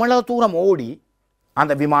 எவ்வளவு தூரம் ஓடி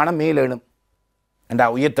அந்த விமானம் மேலும் என்றா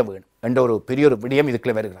உயர்த்த வேணும் என்ற ஒரு பெரிய ஒரு விடயம்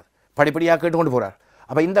இதுக்குள்ள வருகிறது. படிப்படியாக கேட்டுக்கொண்டு போகிறார்.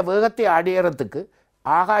 அப்போ இந்த வேகத்தை அடையிறதுக்கு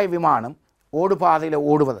ஆகாய விமானம் ஓடு பாதையில்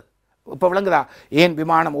ஓடுவது. இப்போ விளங்குதா ஏன்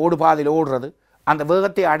விமானம் ஓடு பாதையில் ஓடுறது? அந்த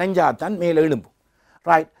வேகத்தை அடைஞ்சாதான் மேலே எழும்பும்.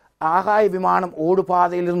 ரைட். ஆகாய விமானம் ஓடு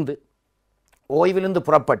பாதையிலிருந்து ஓய்விலிருந்து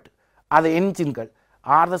புறப்பட்டு அது என்ஜின்கள்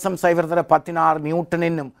 6.016 நியூட்டன்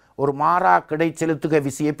என்னும் ஒரு மாறா கிடை செலுத்துக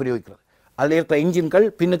விசையை பிரயோகிக்கிறது. அதில் இருக்கிற என்ஜின்கள்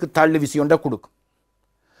பின்னுக்கு தள்ளு விசை ஒன்றை கொடுக்கும்.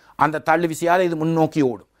 அந்த தள்ளு விசையால் இது முன்னோக்கி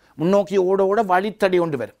ஓடும். முன்னோக்கி ஓட வழித்தடை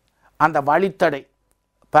ஒன்று வரும். அந்த வழித்தடை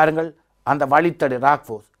பாருங்கள், அந்த வழித்தடை ராக்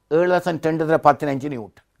ஃபோர்ஸ் 7.10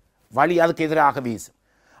 நியூட்டன் வழி அதுக்கு எதிராக வீசும்.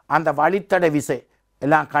 அந்த வழித்தடை விசை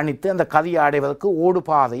எல்லாம் கணித்து அந்த கதியை அடைவதற்கு ஓடு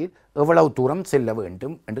பாதையில் எவ்வளவு தூரம் செல்ல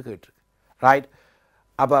வேண்டும் என்று கேட்டிருக்கு. ரைட்.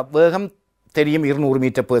 அப்போ வேகம் தெரியும் 200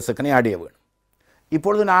 மீட்டர்/செகண்டை அடைய வேணும்.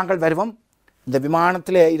 இப்பொழுது நாங்கள் வருவோம் இந்த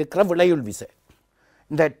விமானத்தில் இருக்கிற விளையுள் விசை.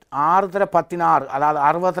 இந்த 6/16 அதாவது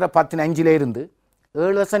 60/15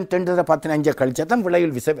 7/10 கழிச்சா தான்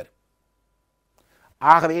விளையுள் விசை வரும்.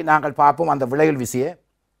 ஆகவே நாங்கள் பார்ப்போம் அந்த விளையுள் விசையை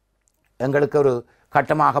எங்களுக்கு ஒரு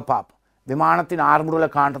கட்டமாக பார்ப்போம். விமானத்தின் ஆர்முடுகளை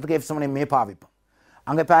காண்றதுக்கு F7 பாவிப்போம்.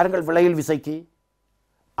 அங்கே பாருங்கள் விளையுள் விசைக்கு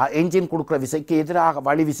என்ஜின் கொடுக்குற விசைக்கு எதிராக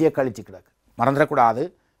வழி விசையை கழிச்சு கிடக்கு. மறந்துடக்கூடாது,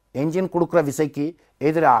 என்ஜின் கொடுக்குற விசைக்கு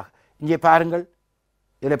எதிராக. இங்கே பாருங்கள்,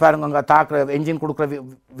 இதில் பாருங்கள் அங்கே தாக்குற என்ஜின் கொடுக்குற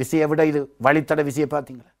விசையை விட இது வழித்தட விசையை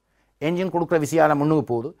பார்த்தீங்களா? என்ஜின் கொடுக்குற விசையால் முன்னுக்கு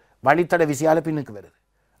போகுது, வழித்தட விசையால் பின்னுக்கு வருது.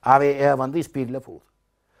 அவை ஸ்பீடில் போகுது.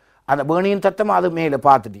 அந்த பேர்னியின் தத்தம் அது மேலே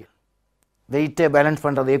பார்த்துட்டீங்க. வெயிட்டை பேலன்ஸ்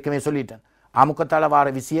பண்ணுறது ஏற்கனவே சொல்லிட்டேன். அமுக்கத்தால் வார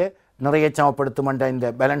விசையை நிறைய சமப்படுத்தும் இந்த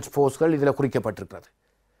பேலன்ஸ் ஃபோர்ஸ்கள் இதில் குறிக்கப்பட்டிருக்கிறது.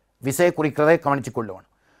 விசையை குறிக்கிறதை கவனித்து கொள்ளணும்.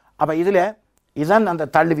 அப்போ இதில் இதுதான் அந்த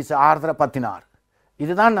தள்ளு விசை 6/16.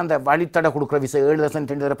 இதுதான் அந்த வழித்தடை கொடுக்குற விசை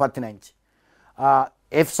 7.10.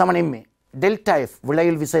 F7 டெல்டா எஃப்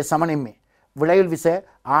விளையுள் விசை சமன் எம்ஏ. விளையுள் விசை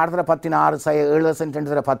 6/16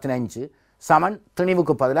 7.10 சமன்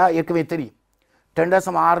திணிவுக்கு பதிலாக ஏற்கனவே தெரியும்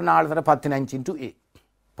 10.64 × A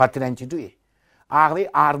 15 × A. ஆகவே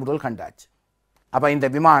ஆர்முடுகள் கண்டாச்சு. அப்போ இந்த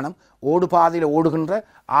விமானம் ஓடு பாதையில் ஓடுகின்ற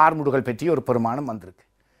ஆர்முடுகள் பற்றி ஒரு பெருமானம் வந்திருக்கு.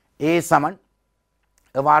 ஏ சமன்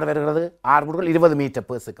எவ்வாறு வருகிறது? ஆர்முடுகள் 20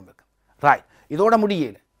 மீட்டர்/செகண்ட் இருக்கு. ரைட். இதோட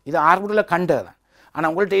முடியல, இது ஆர்முடுகளை கண்டது தான். ஆனால்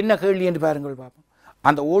உங்கள்கிட்ட என்ன கேள்வி என்று பாருங்கள் பார்ப்போம்.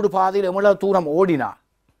 அந்த ஓடு பாதையில் எவ்வளவு தூரம் ஓடினால்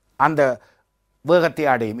அந்த வேகத்தை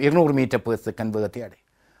அடையும்? 200 மீட்டர்/செகண்ட் வேகத்தை அடையும்.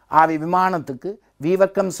 ஆகவே விமானத்துக்கு வி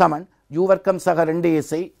வர்க்கம் சமன் யூ வர்க்கம் சக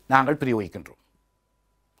 2s நாங்கள் பிரயோகிக்கின்றோம்.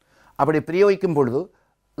 அப்படி பிரயோகிக்கும் பொழுது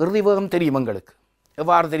இறுதி வேகம் தெரியும் எங்களுக்கு.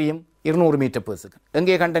 எவ்வாறு தெரியும்? 200 மீட்டர்/செகண்ட்.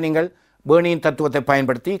 எங்கே கண்ட நீங்கள்? பேர்னியின் தத்துவத்தை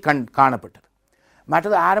பயன்படுத்தி காணப்பட்டது.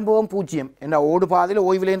 மற்றது ஆரம்பம் 0 என்ற ஓடு பாதையில்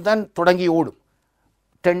ஓய்விலேருந்து தான் தொடங்கி ஓடும்.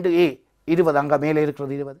 10A 20 அங்கே மேலே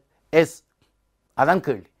இருக்கிறது 20 S அதான்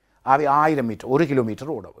கேள்வி. ஆகவே 1000 மீட்டர் 1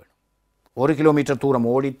 கிலோமீட்டர் ஓட வேணும். 1 கிலோமீட்டர் தூரம்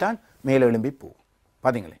ஓடித்தான் மேலே எழும்பி போகும்.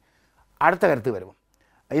 பார்த்தீங்களே. அடுத்த கருத்து வருவோம்.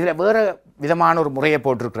 இதில் வேறு விதமான ஒரு முறையை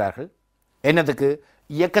போட்டிருக்கிறார்கள். என்னதுக்கு?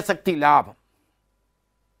 இயக்க சக்தி லாபம்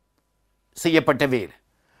செய்யப்பட்ட வேலை.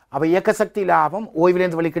 அப்போ இயக்க சக்தி லாபம்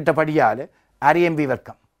ஓய்விலேருந்து வெளிக்கிட்டபடியால் RMB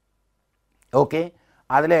வர்க்கம். ஓகே.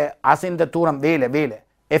 அதில் அசைந்த தூரம் வேலை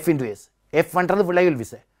F × S. F பண்ணுறது விளையுள்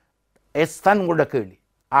விசை. S தான் உங்களோட கேள்வி.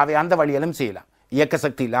 ஆகவே அந்த வழியிலும் செய்யலாம். இயக்க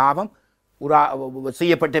சக்தி லாபம்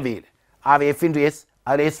செய்யப்பட்ட வேலை. ஆகவே F×S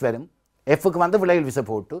அதில் S வரும். Fக்கு வந்து விளைவில் விசை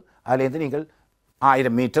போட்டு அதிலேருந்து நீங்கள்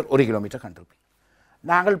 1000 மீட்டர் 1 கிலோமீட்டர் கண்டிருப்பீங்க.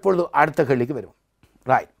 நாங்கள் இப்பொழுது அடுத்த கேள்விக்கு வருவோம்.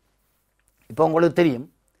 ரைட், இப்போ உங்களுக்கு தெரியும்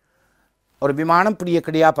ஒரு விமானம்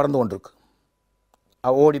பிடியாக பறந்து கொண்டிருக்கு.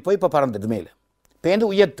 ஓடி போய் இப்போ பறந்துட்டு மேலே பேருந்து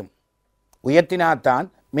உயர்த்தினாத்தான்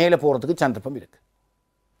மேலே போகிறதுக்கு சந்தர்ப்பம் இருக்குது.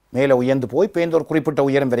 மேலே உயர்ந்து போய் பேருந்து ஒரு குறிப்பிட்ட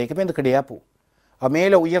உயரம் வரைக்கும் பேருந்து கிடையாது போகும்.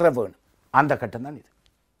 மேலே உயர வேணும். அந்த கட்டம் தான் இது.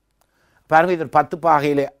 பாருங்கள், இது 10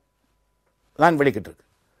 பாகையில் தான் வெளிக்கிட்டு இருக்கு.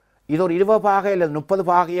 இது ஒரு 20 பாகை இல்லை 30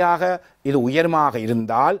 பாகையாக இது உயரமாக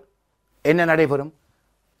இருந்தால் என்ன நடைபெறும்?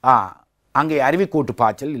 அங்கே அருவிக்கூட்டு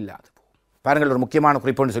பாய்ச்சல் இல்லாது போகும். பாருங்கள், ஒரு முக்கியமான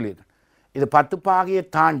குறிப்புன்னு சொல்லியிருக்கேன். இது 10 பாகையை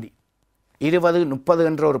தாண்டி 20, 30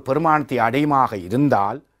 என்ற ஒரு பெருமானத்தை அடையுமாக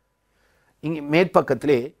இருந்தால் இங்கே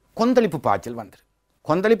மேற்பக்கத்திலே கொந்தளிப்பு பாய்ச்சல் வந்துடும்.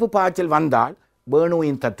 கொந்தளிப்பு பாய்ச்சல் வந்தால்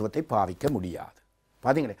பேர்னூயின் தத்துவத்தை பாவிக்க முடியாது.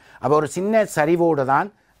 பார்த்தீங்களே, அப்போ ஒரு சின்ன சரிவோடு தான்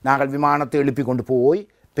நாங்கள் விமானத்தை எழுப்பி கொண்டு போய்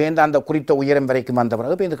பேருந்து அந்த குறித்த உயரம் வரைக்கும் வந்த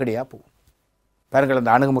பிறகு பேருந்து கிடையாது போகும். பாருங்கள்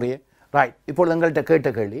அந்த அணுகுமுறையை. ரைட், இப்பொழுது எங்கள்கிட்ட கேட்ட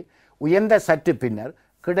கேள்வி, உயர்ந்த சற்று பின்னர்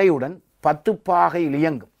கிடையுடன் 10 பாகையில்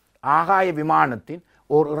இயங்கும் ஆகாய விமானத்தின்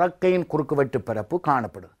ஒரு இறக்கையின் குறுக்குவெட்டு பரப்பு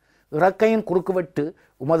காணப்படுது. இறக்கையின் குறுக்குவெட்டு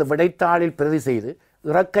உமது விடைத்தாளில் பிரதி செய்து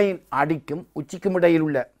இறக்கையின் அடிக்கும் உச்சிக்கும் இடையில்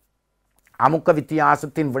உள்ள அமுக்க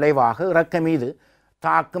வித்தியாசத்தின் விளைவாக இறக்கை மீது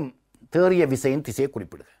தாக்கும் தேறிய விசையின் திசையை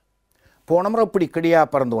குறிப்பிடுக. போன முறை இப்படி கிடியாக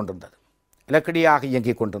பறந்து கொண்டிருந்தது, இலக்கடியாக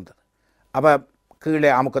இயங்கி கொண்டிருந்தது. அப்போ கீழே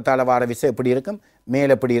அமுக்கத்தால் வார விசை எப்படி இருக்கும்,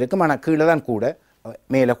 மேலே எப்படி இருக்கும். ஆனால் கீழே தான் கூட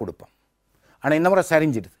மேலே கொடுப்போம். ஆனால் இந்த முறை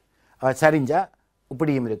சரிஞ்சிடுது. சரிஞ்சால்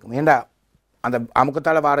இப்படியும் இருக்கும். ஏண்டா அந்த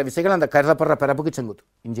அமுக்கத்தால் வார விசைகள் அந்த கருதப்படுற பிறப்புக்கு செங்குத்து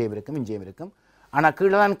இஞ்சையும் இருக்கும். ஆனால்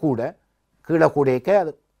கீழே தான் கீழே கூடைக்க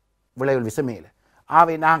அது விளைவில் விசை மேலே.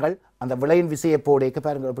 ஆகவே நாங்கள் அந்த விளையின் விசையை போடைக்க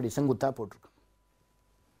பாருங்கள் இப்படி செங்குத்தாக போட்டிருக்கோம்.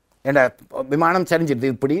 ஏண்டா விமானம் சரிஞ்சிடுது,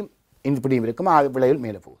 இப்படியும் இருக்கும். விளைவில்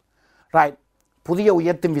மேலே போகுது. ரைட், புதிய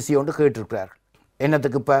உயர்த்தும் விசை ஒன்று கேட்டிருக்கிறார்கள்.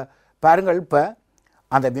 என்னத்துக்கு? இப்போ பாருங்கள், இப்போ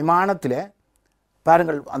அந்த விமானத்தில்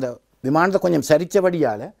பாருங்கள், அந்த விமானத்தை கொஞ்சம்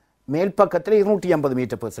சரித்தபடியால் மேல் பக்கத்தில் 250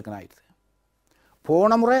 மீட்டர்/செகண்ட் ஆயிடுது.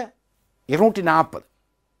 போன முறை 240,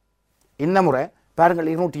 இந்த முறை பாருங்கள்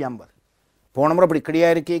 250. போன முறை அப்படி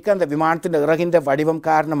கிடையாது இருக்க அந்த விமானத்தின் இறகின்ற வடிவம்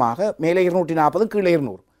காரணமாக மேலே 240, கீழே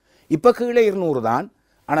 200. இப்போ கீழே 200 தான்,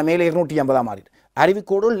 ஆனால் மேலே 250 மாறிடுது.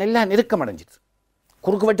 அருவிக்கோடுகள் நல்லா நெருக்கம் அடைஞ்சிடுது,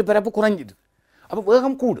 குறுக்கு வெட்டு பிறப்பு குறைஞ்சிடுது. அப்போ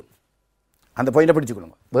வேகம் கூடும். அந்த பாயிண்டை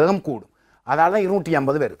பிடிச்சிக்கணுங்க, வேகம் கூடும். அதால் தான்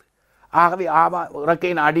 250 வருது. ஆகவே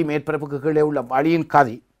இறக்கையின் அடி மேற்பரப்புக்கு கீழே உள்ள வழியின்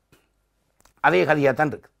கதி அதே கதியாக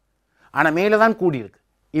தான் இருக்குது. ஆனால் மேலே தான் கூடியிருக்கு.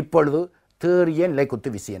 இப்பொழுது தேறிய நிலைக்குத்து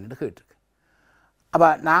விசை என்று கேட்டிருக்கு. அப்போ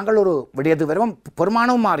நாங்கள் ஒரு விடயத்துக்கு வருவோம்.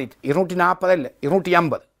 பெருமானமும் மாறிட்டு 240 இல்லை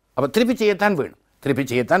 250. அப்போ திருப்பி செய்யத்தான் வேணும்.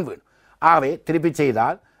 ஆகவே திருப்பி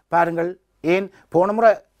செய்தால் பாருங்கள், ஏன் போன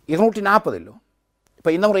முறை 240 இல்லை, இப்போ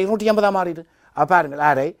இந்த முறை 250 மாறிடு. பாருங்கள்,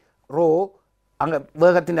 அரை ரோ அங்கே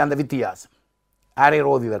வேகத்தின் அந்த வித்தியாசம், அரை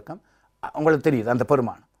ரோ விவர்க்கம் உங்களுக்கு தெரியுது. அந்த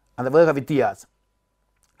பெருமானம், அந்த வேக வித்தியாசம்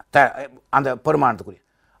அந்த பெருமானத்துக்குரிய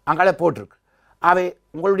அங்கே போட்டிருக்கு. அவை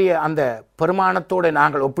உங்களுடைய அந்த பெருமானத்தோடு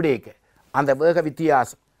நாங்கள் ஒப்பிடிக்க அந்த வேக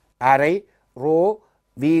வித்தியாசம் அரை ரோ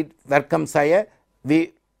வி வர்க்கம் சய வி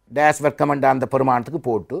டேஸ் வர்க்கம் என்ற அந்த பெருமானத்துக்கு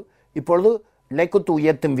போட்டு இப்பொழுது இலைக்குத்து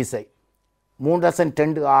உயர்த்தும் விசை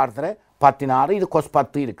 3/10⁻16 இது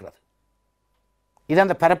cos10 இருக்கிறது. இது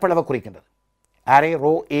அந்த பரப்பளவை குறிக்கின்றது. அரை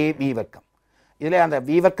ரோ ஏ வி வர்க்கம். இதில் அந்த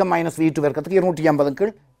வி வர்க்கம் மைனஸ் V2 வர்க்கத்துக்கு 250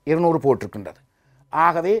 கீழ் 200 போட்டிருக்கின்றது.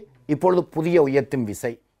 ஆகவே இப்பொழுது புதிய உயர்த்தும்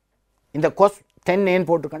விசை இந்த cos10 ஏன்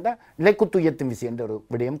போட்டிருக்கின்ற நிலைக்குத்து உயர்த்தும் விசை என்ற ஒரு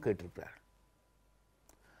விடயம் கேட்டிருக்கிறார்.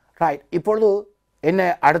 ரைட், இப்பொழுது என்ன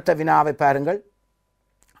அடுத்த வினாவை பாருங்கள்.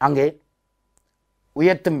 அங்கே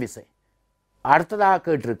உயர்த்தும் விசை அடுத்ததாக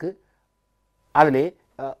கேட்டிருக்கு. அதிலே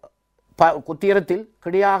குத்தியரத்தில்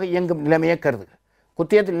கிடையாக இயங்கும் நிலைமையை கருதுக.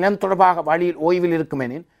 குத்தியத்தில் நிலம் தொடர்பாக வழியில் ஓய்வில்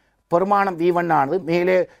இருக்குமெனின் பெருமானம் V1 ஆனது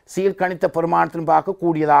மேலே சீர்கணித்த பெருமானத்தின் பார்க்க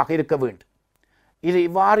கூடியதாக இருக்க வேண்டும். இது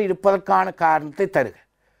இவ்வாறு இருப்பதற்கான காரணத்தை தருக.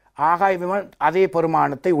 ஆகாய விமானம் அதே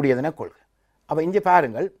பெருமானத்தை உடையதென கொள்க. அப்போ இங்கே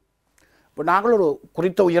பாருங்கள், இப்போ நாங்கள் ஒரு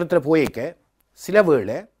குறித்த உயரத்தில் போய்க்க சில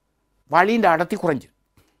வேளை வழியின் அடர்த்தி குறைஞ்சி,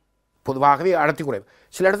 பொதுவாகவே அடர்த்தி குறைவு.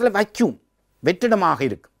 சில இடத்துல வைக்கும் வெற்றிடமாக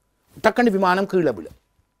இருக்கும், டக்குன்னு விமானம் கீழே விழும்.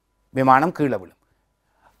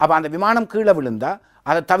 அப்போ அந்த விமானம் கீழே விழுந்தால்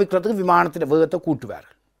அதை தவிர்க்கிறதுக்கு விமானத்தின் வேகத்தை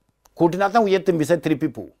கூட்டுவார்கள். கூட்டினா தான் உயர்த்தும் விசை திருப்பி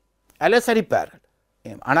போகும். அதில் சரிப்பார்கள்.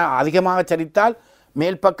 ஆனால் அதிகமாக சரித்தால்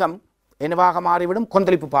மேல் பக்கம் என்னவாக மாறிவிடும்,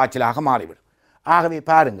 கொந்தளிப்பு பாய்ச்சலாக மாறிவிடும். ஆகவே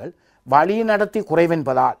பாருங்கள், வழி நடத்தி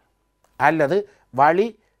குறைவென்பதால் அல்லது வழி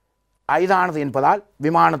ஐதானது என்பதால்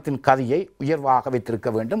விமானத்தின் கதியை உயர்வாக வைத்திருக்க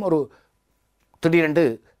வேண்டும். ஒரு திடீரென்று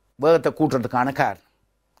வேகத்தை கூட்டுறதுக்கான காரணம்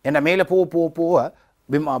என்ன, மேலே போக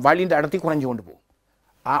வழியின் அடர்த்தி குறைஞ்சு கொண்டு போகும்.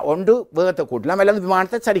 ஒன்று வேகத்தை கூட்டலாம் அல்லது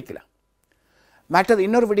விமானத்தை சரிக்கலாம். மற்றது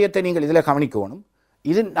இன்னொரு விடயத்தை நீங்கள் இதில் கவனிக்கணும்.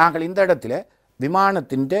 இது நாங்கள் இந்த இடத்துல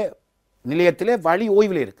விமானத்தின் நிலையத்தில் வழி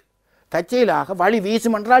ஓய்வில் இருக்குது. தற்செயலாக வழி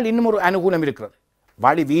வீசும் என்றால் இன்னும் ஒரு அனுகூலம் இருக்கிறது.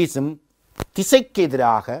 வழி வீசும் திசைக்கு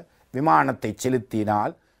எதிராக விமானத்தை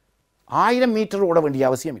செலுத்தினால் 1000 மீட்டர் ஓட வேண்டிய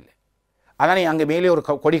அவசியம் இல்லை. அதனை அங்கே மேலே ஒரு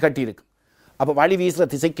கொடி கட்டி இருக்கும். அப்போ வழி வீசுகிற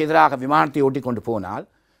திசைக்கு எதிராக விமானத்தை ஓட்டி கொண்டு போனால்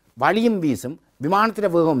வழியும் வீசும்,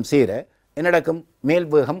 விமானத்தின் வேகம் சேர என்ன நடக்கும்? மேல்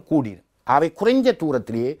வேகம் கூடிடும். அவை குறைஞ்ச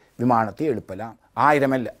தூரத்திலேயே விமானத்தை எழுப்பலாம்.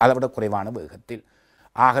 1000 அல்ல, அதை விட குறைவான வேகத்தில்.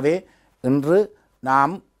 ஆகவே இன்று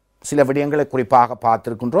நாம் சில விடயங்களை குறிப்பாக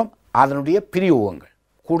பார்த்திருக்கின்றோம். அதனுடைய பிரயோகங்கள்,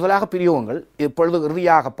 கூடுதலாக பிரயோகங்கள் இப்பொழுது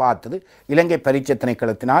இறுதியாக பார்த்தது இலங்கை பரீட்சை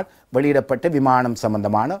திணைக்களத்தினால் வெளியிடப்பட்ட விமானம்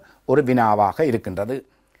சம்பந்தமான ஒரு வினாவாக இருக்கின்றது.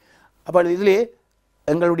 அப்போ இதிலே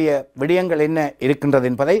எங்களுடைய விடயங்கள் என்ன இருக்கின்றது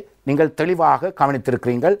என்பதை நீங்கள் தெளிவாக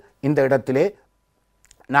கவனித்திருக்கிறீர்கள். இந்த இடத்திலே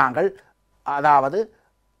நாங்கள் அதாவது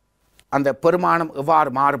அந்த பெருமானம் எவ்வாறு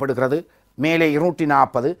மாறுபடுகிறது, மேலே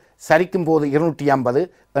 240 சரிக்கும் போது 250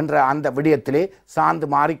 என்ற அந்த விடயத்திலே சார்ந்து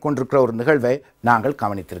மாறிக்கொண்டிருக்கிற ஒரு நிகழ்வை நாங்கள்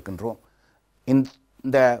கவனித்திருக்கின்றோம்.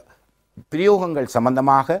 இந்த பிரயோகங்கள்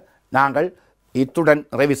சம்பந்தமாக நாங்கள் இத்துடன்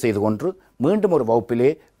நிறைவு செய்து கொண்டு மீண்டும் ஒரு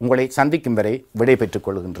வகுப்பிலே உங்களை சந்திக்கும் வரை விடை பெற்றுக்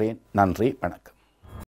கொள்கின்றேன். நன்றி, வணக்கம்.